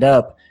added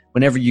up,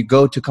 whenever you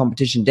go to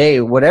competition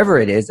day, whatever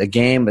it is, a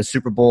game, a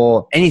Super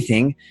Bowl,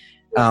 anything,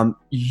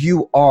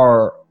 you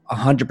are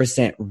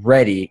 100%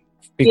 ready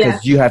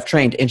because you have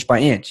trained inch by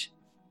inch.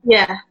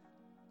 Yeah.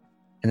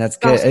 And that's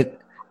good.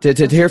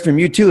 To hear from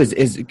you too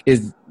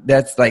is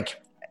that's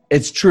like,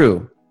 it's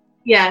true.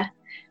 Yeah.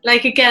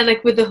 Like, again,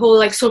 like with the whole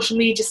like social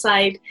media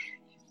side,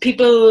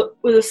 people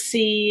will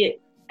see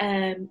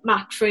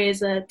Matt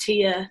Fraser,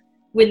 Tia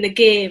win the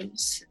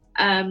games.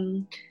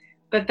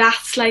 But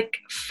that's like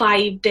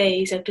 5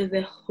 days out of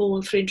the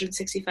whole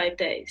 365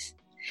 days.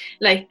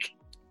 Like,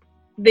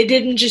 they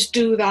didn't just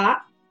do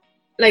that.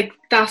 Like,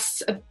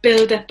 that's a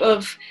build-up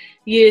of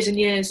years and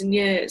years and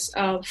years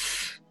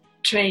of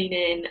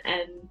training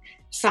and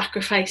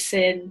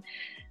sacrificing,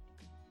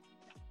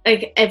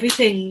 like,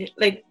 everything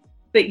like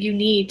that you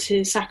need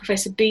to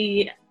sacrifice to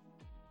be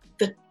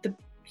the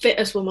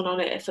fittest woman on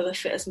earth or the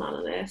fittest man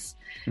on earth.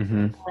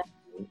 Mm-hmm.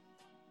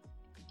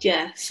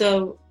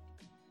 So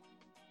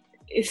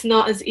it's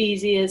not as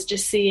easy as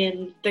just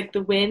seeing like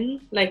the win.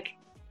 Like,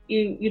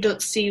 you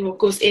don't see what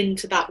goes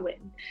into that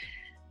win,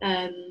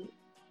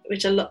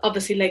 which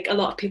obviously like a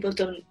lot of people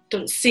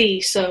don't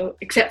see. So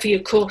except for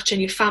your coach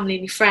and your family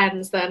and your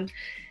friends, then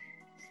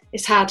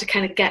it's hard to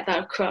kind of get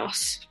that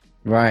across.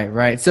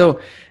 Right. So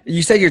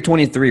you said you're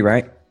 23,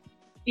 right?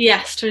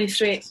 Yes,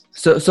 23.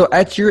 So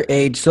at your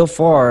age so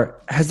far,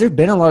 has there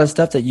been a lot of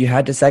stuff that you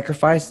had to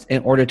sacrifice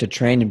in order to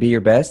train and be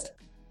your best?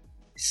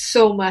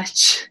 So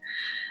much.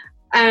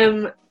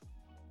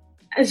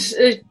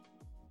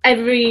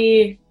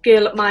 Every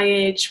girl at my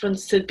age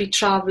wants to be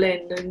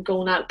traveling and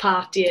going out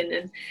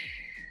partying,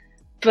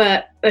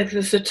 but like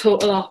there's the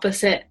total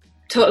opposite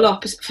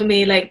for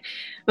me. Like,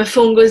 my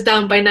phone goes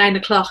down by 9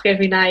 o'clock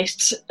every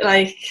night.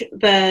 Like,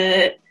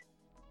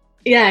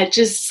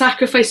 just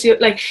sacrifice your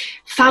like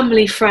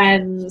family,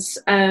 friends,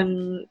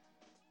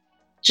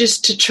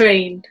 just to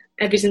train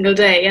every single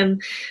day.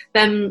 And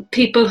then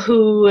people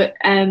who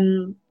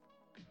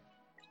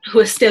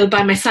are still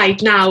by my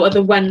side now are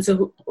the ones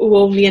who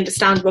only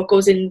understand what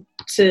goes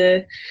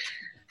into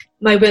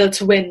my will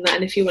to win,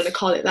 then, if you want to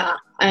call it that.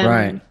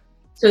 Right.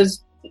 So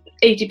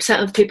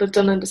 80% of people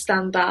don't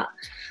understand that.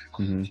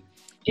 Mm-hmm.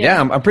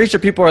 Yeah, I'm pretty sure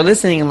people are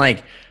listening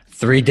like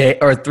 3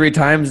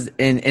 times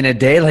in a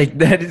day. Like,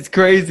 that is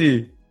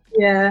crazy.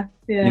 Yeah.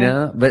 You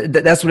know, but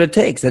that's what it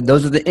takes. That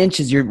those are the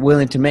inches you're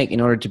willing to make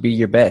in order to be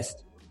your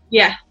best.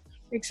 Yeah,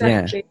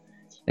 exactly.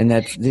 Yeah. And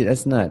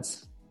that's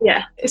nuts.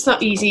 Yeah, it's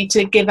not easy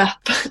to give up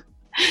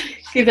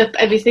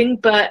everything,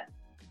 but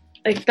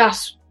like,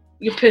 that's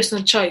your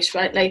personal choice,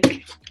 right?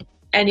 Like,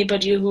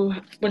 anybody who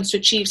wants to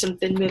achieve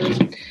something will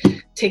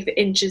take the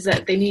inches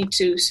that they need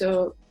to.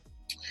 So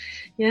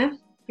yeah,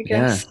 I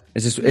guess. Yeah.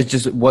 It's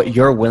just what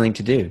you're willing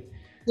to do.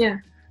 Yeah.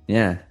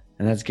 And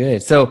that's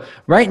good. So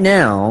right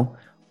now,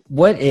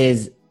 what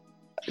is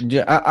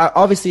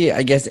obviously,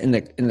 I guess in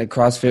the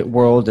CrossFit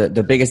world,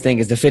 the biggest thing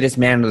is the fittest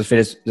man or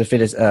the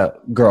fittest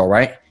girl,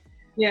 right?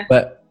 Yeah.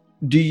 But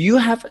do you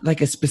have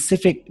like a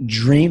specific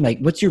dream? Like,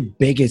 what's your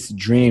biggest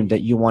dream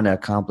that you want to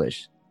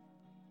accomplish?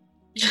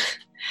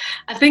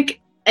 I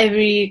think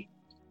every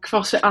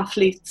CrossFit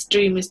athlete's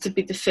dream is to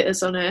be the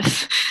fittest on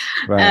earth.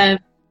 Right.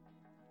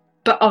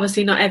 But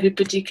obviously not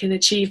everybody can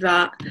achieve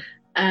that.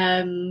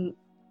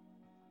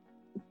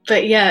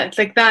 But yeah,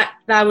 like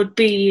that would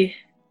be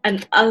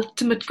an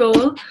ultimate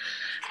goal.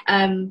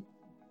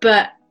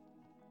 But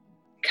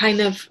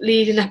kind of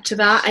leading up to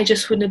that,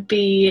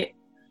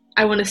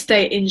 I want to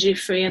stay injury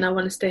free and I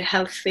want to stay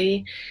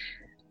healthy.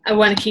 I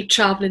want to keep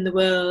traveling the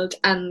world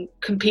and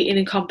competing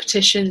in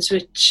competitions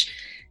which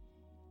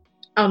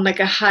on like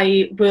a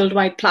high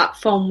worldwide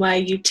platform where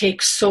you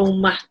take so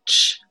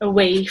much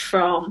away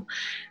from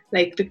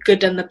like the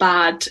good and the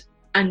bad,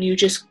 and you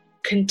just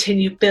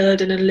continue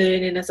building and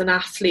learning as an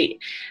athlete,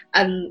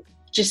 and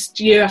just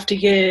year after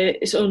year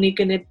is only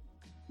going to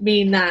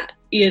mean that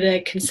you're a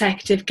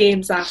consecutive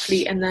games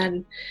athlete, and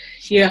then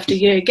year after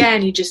year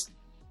again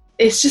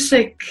it's just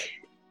like,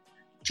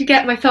 do you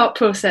get my thought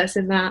process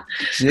in that?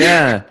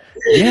 Yeah,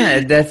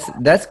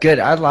 that's good.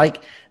 I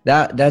like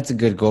that. That's a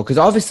good goal, because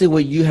obviously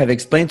what you have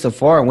explained so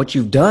far and what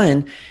you've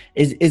done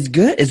is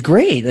good. It's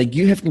great. Like,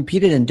 you have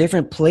competed in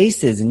different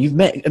places and you've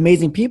met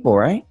amazing people,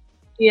 right?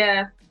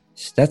 Yeah.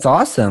 That's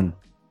awesome.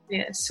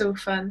 Yeah, it's so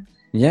fun.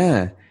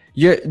 Yeah.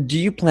 Do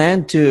you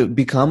plan to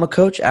become a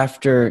coach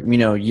after,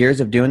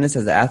 years of doing this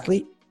as an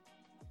athlete?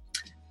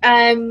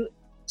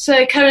 So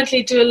I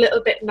currently do a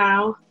little bit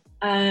now.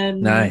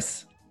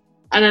 Nice.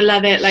 And I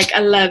love it. Like, I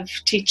love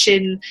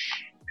teaching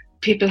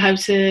people how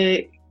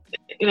to,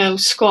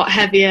 squat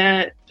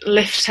heavier,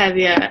 lift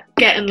heavier,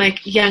 getting like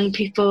young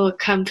people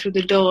come through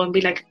the door and be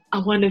like, I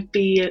want to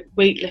be a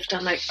weightlifter.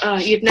 I'm like, oh,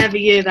 you'd never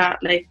hear that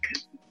like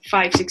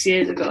 5-6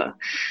 years ago.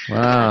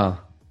 Wow.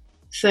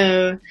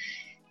 So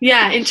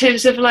yeah, in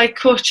terms of like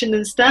coaching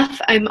and stuff,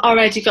 I'm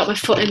already got my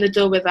foot in the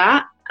door with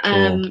that.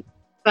 Cool.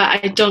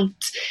 but I don't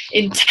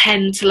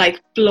intend to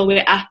like blow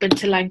it up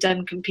until I'm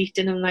done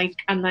competing and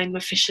I'm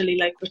officially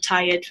like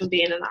retired from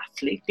being an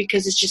athlete,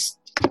 because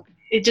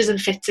it doesn't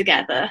fit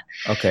together.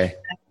 Okay.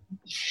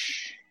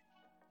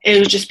 It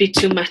would just be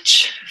too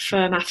much for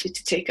an athlete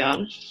to take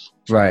on.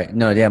 Right.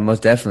 No, yeah,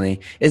 most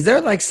definitely. Is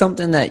there like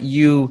something that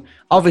you,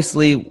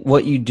 obviously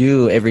what you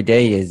do every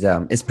day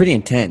is pretty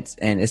intense,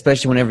 and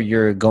especially whenever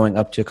you're going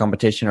up to a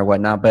competition or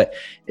whatnot, but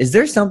is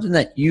there something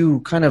that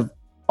you kind of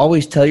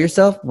always tell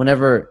yourself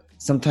whenever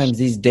sometimes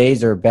these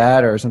days are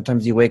bad, or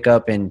sometimes you wake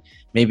up and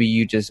maybe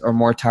you just are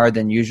more tired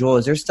than usual?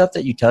 Is there stuff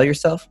that you tell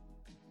yourself?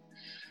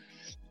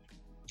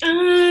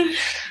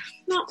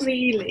 Not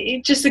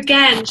really. Just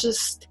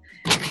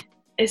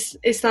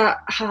it's that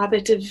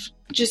habit of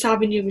just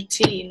having your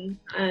routine,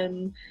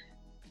 and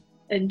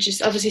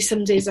just obviously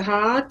some days are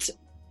hard,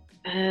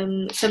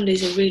 some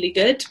days are really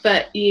good,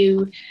 but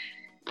you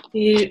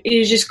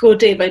just go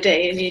day by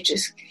day and you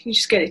just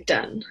get it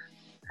done.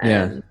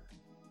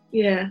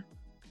 Yeah,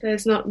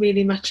 there's not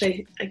really much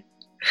I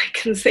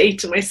can say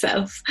to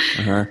myself.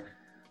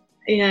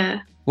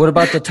 Yeah. What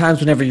about the times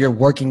whenever you're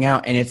working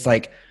out and it's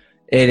like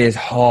it is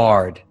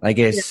hard, like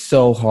it is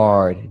so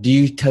hard? Do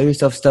you tell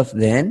yourself stuff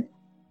then?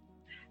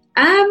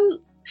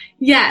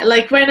 Yeah,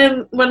 like when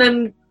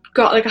I'm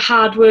got like a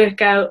hard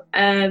workout,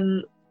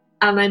 and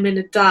I'm in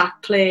a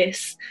dark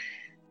place,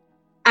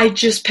 I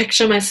just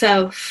picture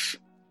myself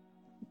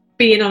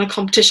being on a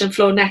competition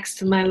floor next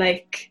to my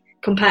like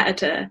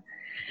competitor,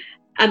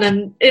 and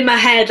I'm in my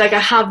head, like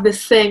I have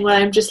this thing where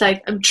I'm just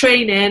like, I'm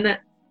training,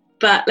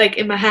 but like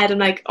in my head I'm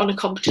like on a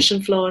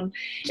competition floor, and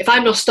if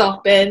I'm not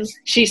stopping,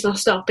 she's not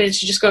stopping,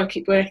 she just got to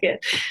keep working.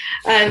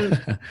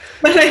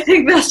 But I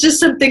think that's just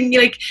something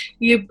like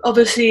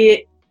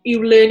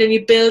you learn and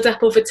you build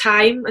up over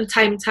time and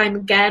time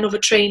again, over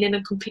training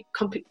and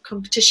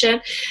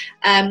competition,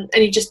 and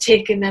you just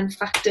take in them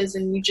factors,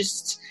 and you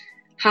just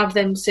have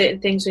them certain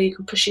things where you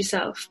can push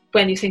yourself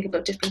when you think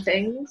about different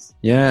things.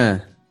 Yeah,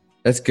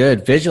 that's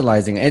good.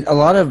 Visualizing. And a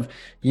lot of,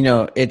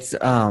 it's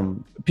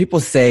people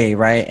say,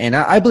 right, and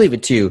I believe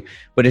it too,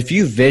 but if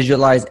you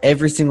visualize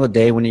every single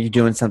day when you're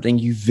doing something,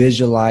 you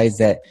visualize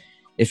that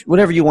if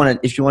you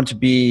want to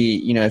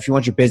be, if you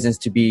want your business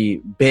to be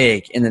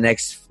big in the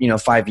next,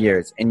 5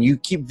 years, and you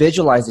keep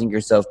visualizing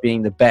yourself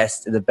being the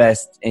best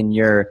in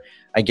your,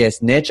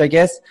 niche,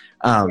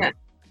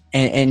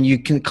 and you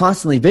can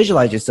constantly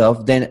visualize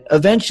yourself, then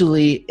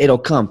eventually it'll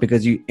come,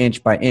 because you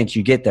inch by inch,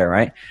 you get there.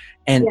 Right.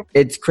 And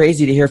it's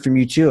crazy to hear from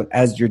you too,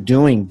 as you're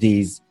doing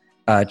these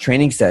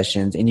training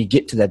sessions and you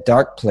get to that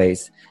dark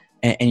place,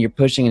 and you're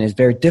pushing, and it's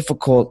very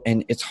difficult,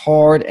 and it's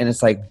hard, and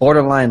it's like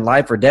borderline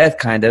life or death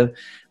kind of.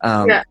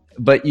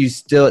 But you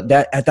still, at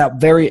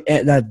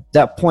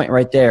that point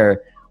right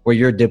there where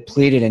you're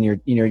depleted and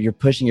you're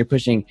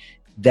pushing,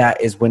 that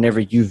is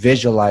whenever you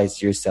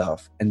visualize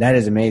yourself, and that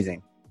is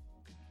amazing.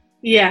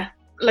 Yeah,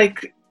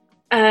 like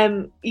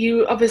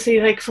you obviously,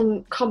 like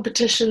from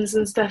competitions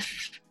and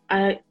stuff,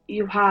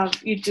 you have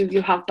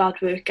bad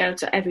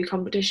workouts at every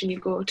competition you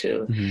go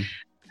to.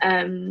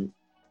 Mm-hmm.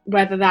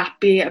 Whether that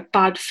be a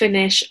bad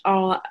finish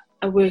or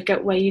a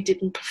workout where you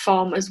didn't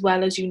perform as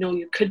well as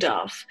you could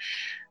have,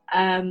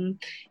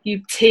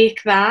 you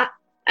take that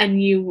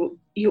and you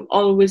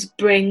always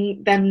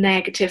bring them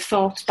negative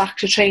thoughts back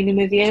to training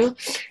with you,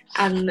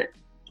 and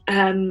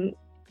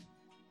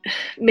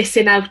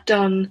missing out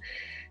on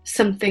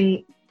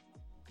something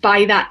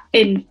by that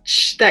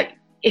inch that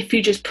if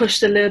you just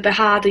pushed a little bit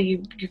harder,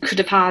 you could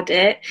have had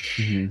it.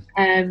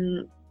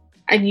 Mm-hmm.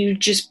 And you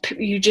just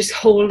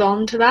hold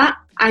on to that.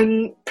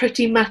 I'm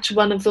pretty much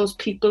one of those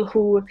people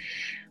who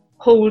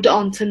hold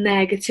on to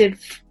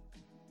negative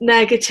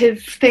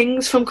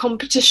things from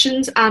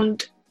competitions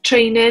and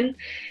training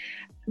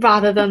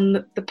rather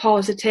than the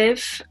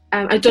positive.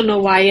 I don't know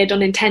why. I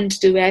don't intend to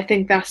do it. I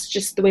think that's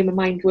just the way my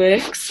mind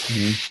works.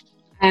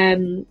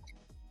 Mm-hmm.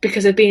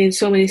 Because I've been in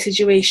so many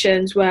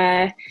situations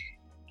where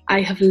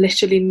I have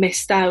literally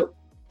missed out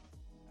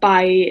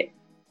by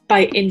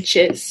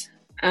inches,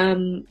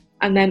 and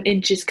them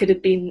inches could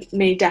have been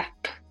made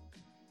up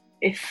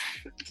if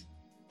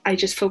I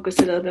just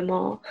focused a little bit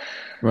more.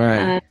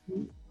 Right.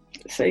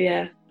 So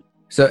yeah.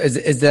 So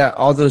is that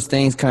all those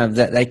things kind of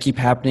that keep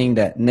happening,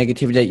 that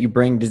negativity that you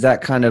bring, does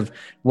that kind of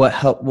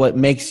what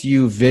makes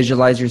you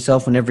visualize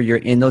yourself whenever you're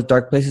in those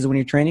dark places when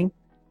you're training?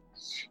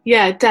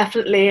 Yeah,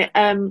 definitely.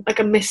 Like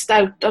I missed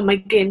out on my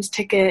games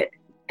ticket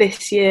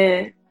this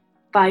year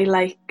by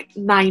like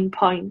 9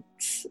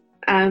 points.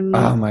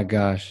 Oh my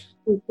gosh.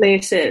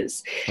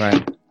 Places.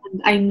 Right.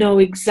 And I know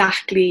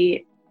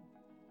exactly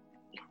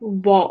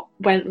what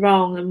went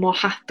wrong and what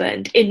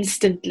happened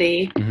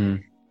instantly. Mm-hmm.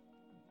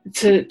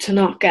 To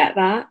not get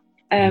that.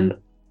 And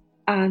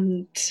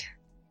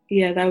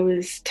yeah, that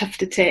was tough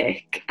to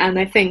take. And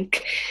I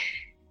think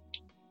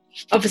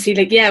obviously,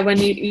 like, yeah, when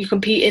you're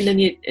competing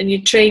and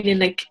you're training,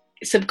 like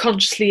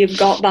subconsciously you've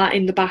got that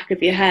in the back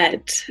of your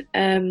head.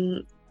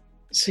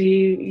 So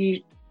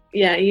you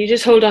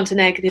just hold on to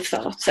negative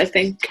thoughts. I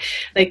think,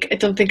 like, I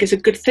don't think it's a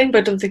good thing, but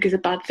I don't think it's a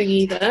bad thing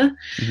either.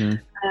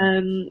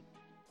 Mm-hmm.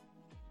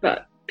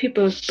 But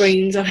people's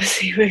brains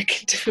obviously work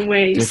in different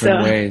ways.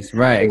 Different ways,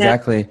 right? Yeah.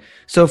 Exactly.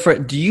 So,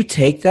 do you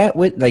take that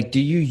with do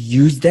you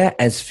use that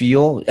as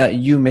fuel?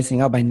 You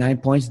missing out by 9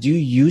 points. Do you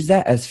use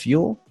that as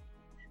fuel?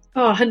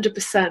 Oh,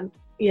 100%.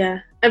 Yeah,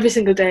 every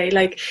single day.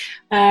 Like,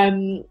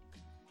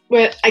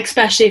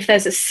 especially if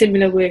there's a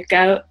similar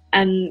workout,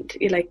 and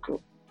you're like,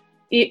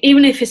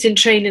 even if it's in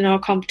training or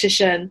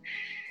competition,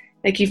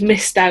 like you've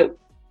missed out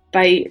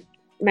by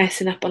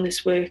messing up on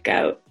this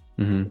workout,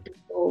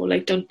 or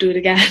like don't do it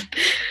again.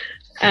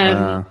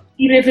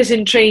 Even if it's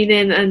in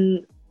training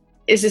and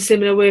it's a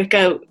similar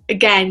workout,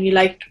 again, you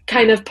like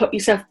kind of put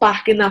yourself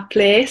back in that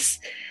place,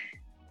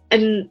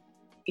 and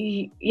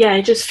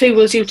it just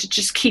fuels you to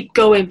just keep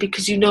going,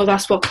 because you know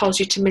that's what caused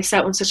you to miss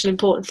out on such an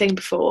important thing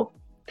before.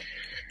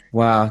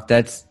 Wow,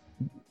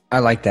 I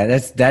like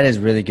that. That is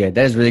really good.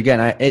 That is really good.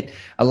 And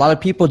a lot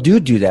of people do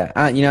that.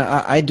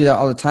 I do that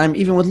all the time,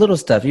 even with little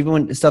stuff, even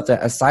when stuff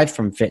that aside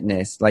from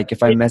fitness, like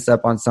if I mess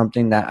up on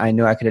something that I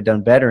know I could have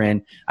done better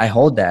in, I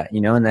hold that,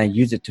 and I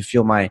use it to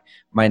fuel my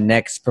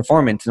next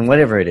performance and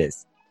whatever it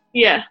is.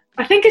 Yeah.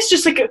 I think it's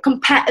just like a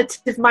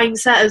competitive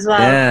mindset as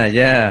well.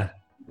 Yeah.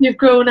 You've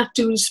grown up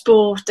doing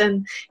sport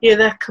and you're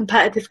that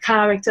competitive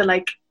character.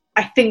 Like,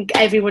 I think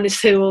everyone is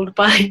fueled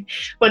by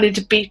wanting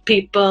to beat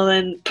people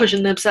and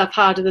pushing themselves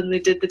harder than they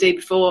did the day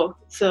before.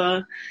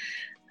 So,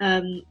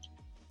 but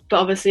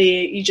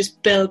obviously you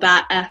just build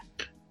that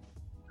up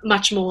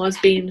much more as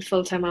being a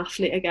full-time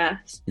athlete, I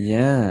guess.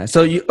 Yeah.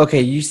 So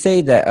you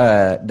say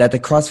that that the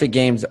CrossFit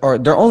Games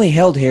they're only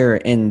held here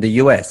in the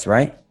US,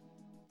 right?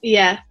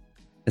 Yeah.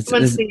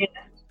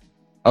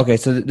 Okay,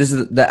 so this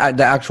is the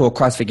actual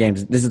CrossFit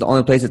Games. This is the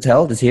only place it's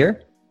held, is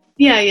here?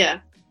 Yeah.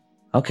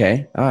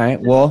 Okay. All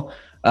right. Well,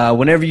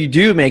 whenever you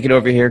do make it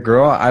over here,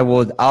 girl,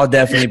 I'll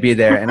definitely be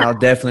there, and I'll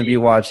definitely be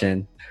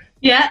watching.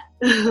 Yeah.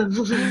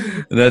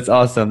 That's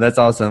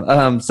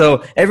awesome.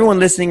 So everyone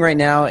listening right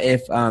now,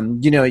 if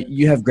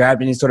you have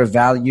grabbed any sort of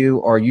value,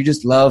 or you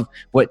just love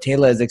what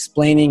Tayla is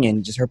explaining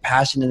and just her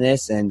passion in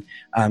this, and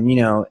and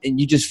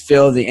you just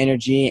feel the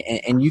energy,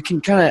 and you can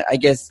kind of, I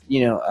guess,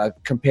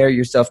 compare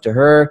yourself to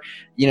her.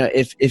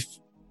 If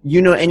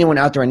anyone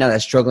out there right now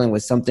that's struggling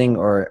with something,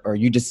 or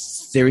you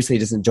just seriously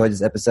just enjoyed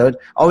this episode,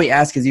 all we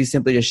ask is you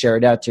simply just share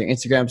it out to your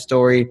Instagram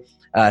story,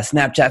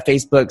 Snapchat,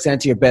 Facebook, send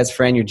it to your best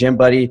friend, your gym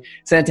buddy,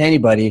 send it to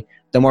anybody.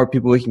 The more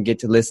people we can get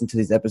to listen to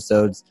these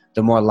episodes,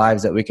 the more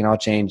lives that we can all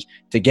change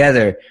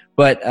together.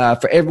 But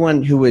for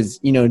everyone who is,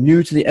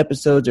 new to the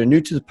episodes or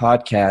new to the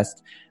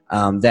podcast,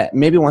 that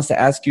maybe wants to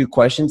ask you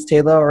questions,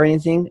 Tayla, or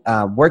anything,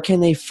 where can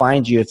they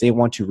find you if they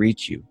want to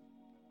reach you?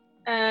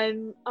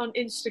 On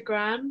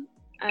Instagram,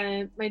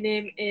 my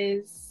name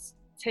is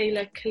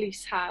Tayla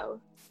Khalees Howe.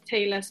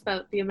 Tayla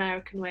spelled the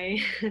American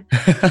way.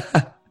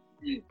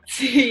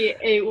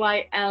 Tayla.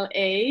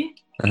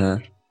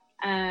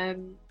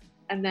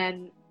 And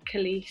then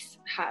Khalees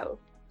Howe.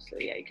 So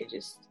yeah, you could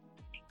just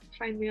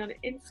find me on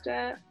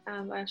Insta,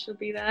 and I shall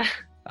be there.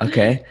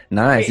 Okay,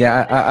 nice.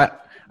 Yeah,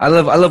 I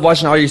love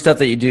watching all your stuff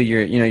that you do.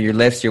 Your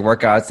lifts, your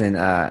workouts,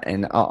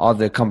 and all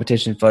the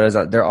competition photos.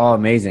 They're all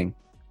amazing.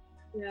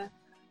 Yeah,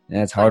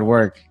 it's hard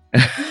work.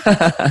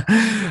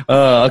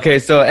 Okay,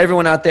 so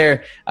everyone out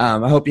there,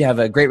 I hope you have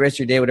a great rest of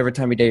your day, whatever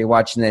time of day you're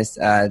watching this.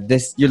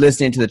 You're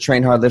listening to the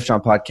Train Hard, Live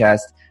Strong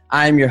podcast.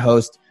 I'm your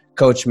host,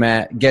 Coach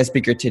Matt. Guest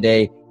speaker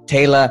today,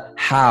 Tayla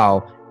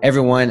Howe.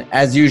 Everyone,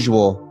 as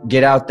usual,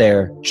 get out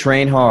there,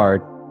 train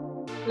hard,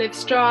 live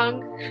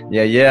strong.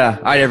 Yeah.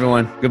 All right,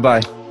 everyone.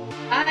 Goodbye.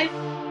 Bye.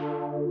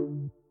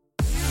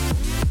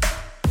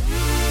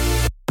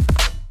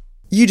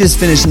 You just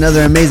finished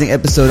another amazing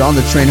episode on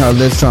the Train Hard,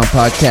 Live Strong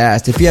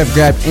podcast. If you have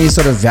grabbed any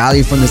sort of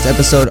value from this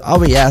episode,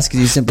 all we ask is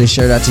you simply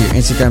share it out to your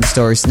Instagram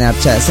story,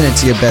 Snapchat, send it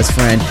to your best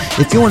friend.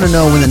 If you want to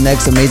know when the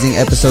next amazing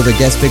episode or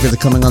guest speakers are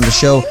coming on the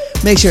show,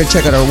 make sure to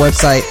check out our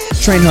website,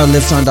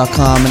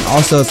 trainhardlivestrong.com. And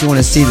also, if you want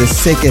to see the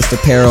sickest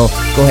apparel,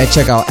 go ahead and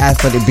check out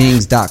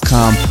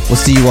athleticbeings.com. We'll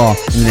see you all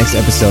in the next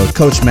episode.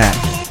 Coach Matt,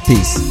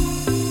 peace.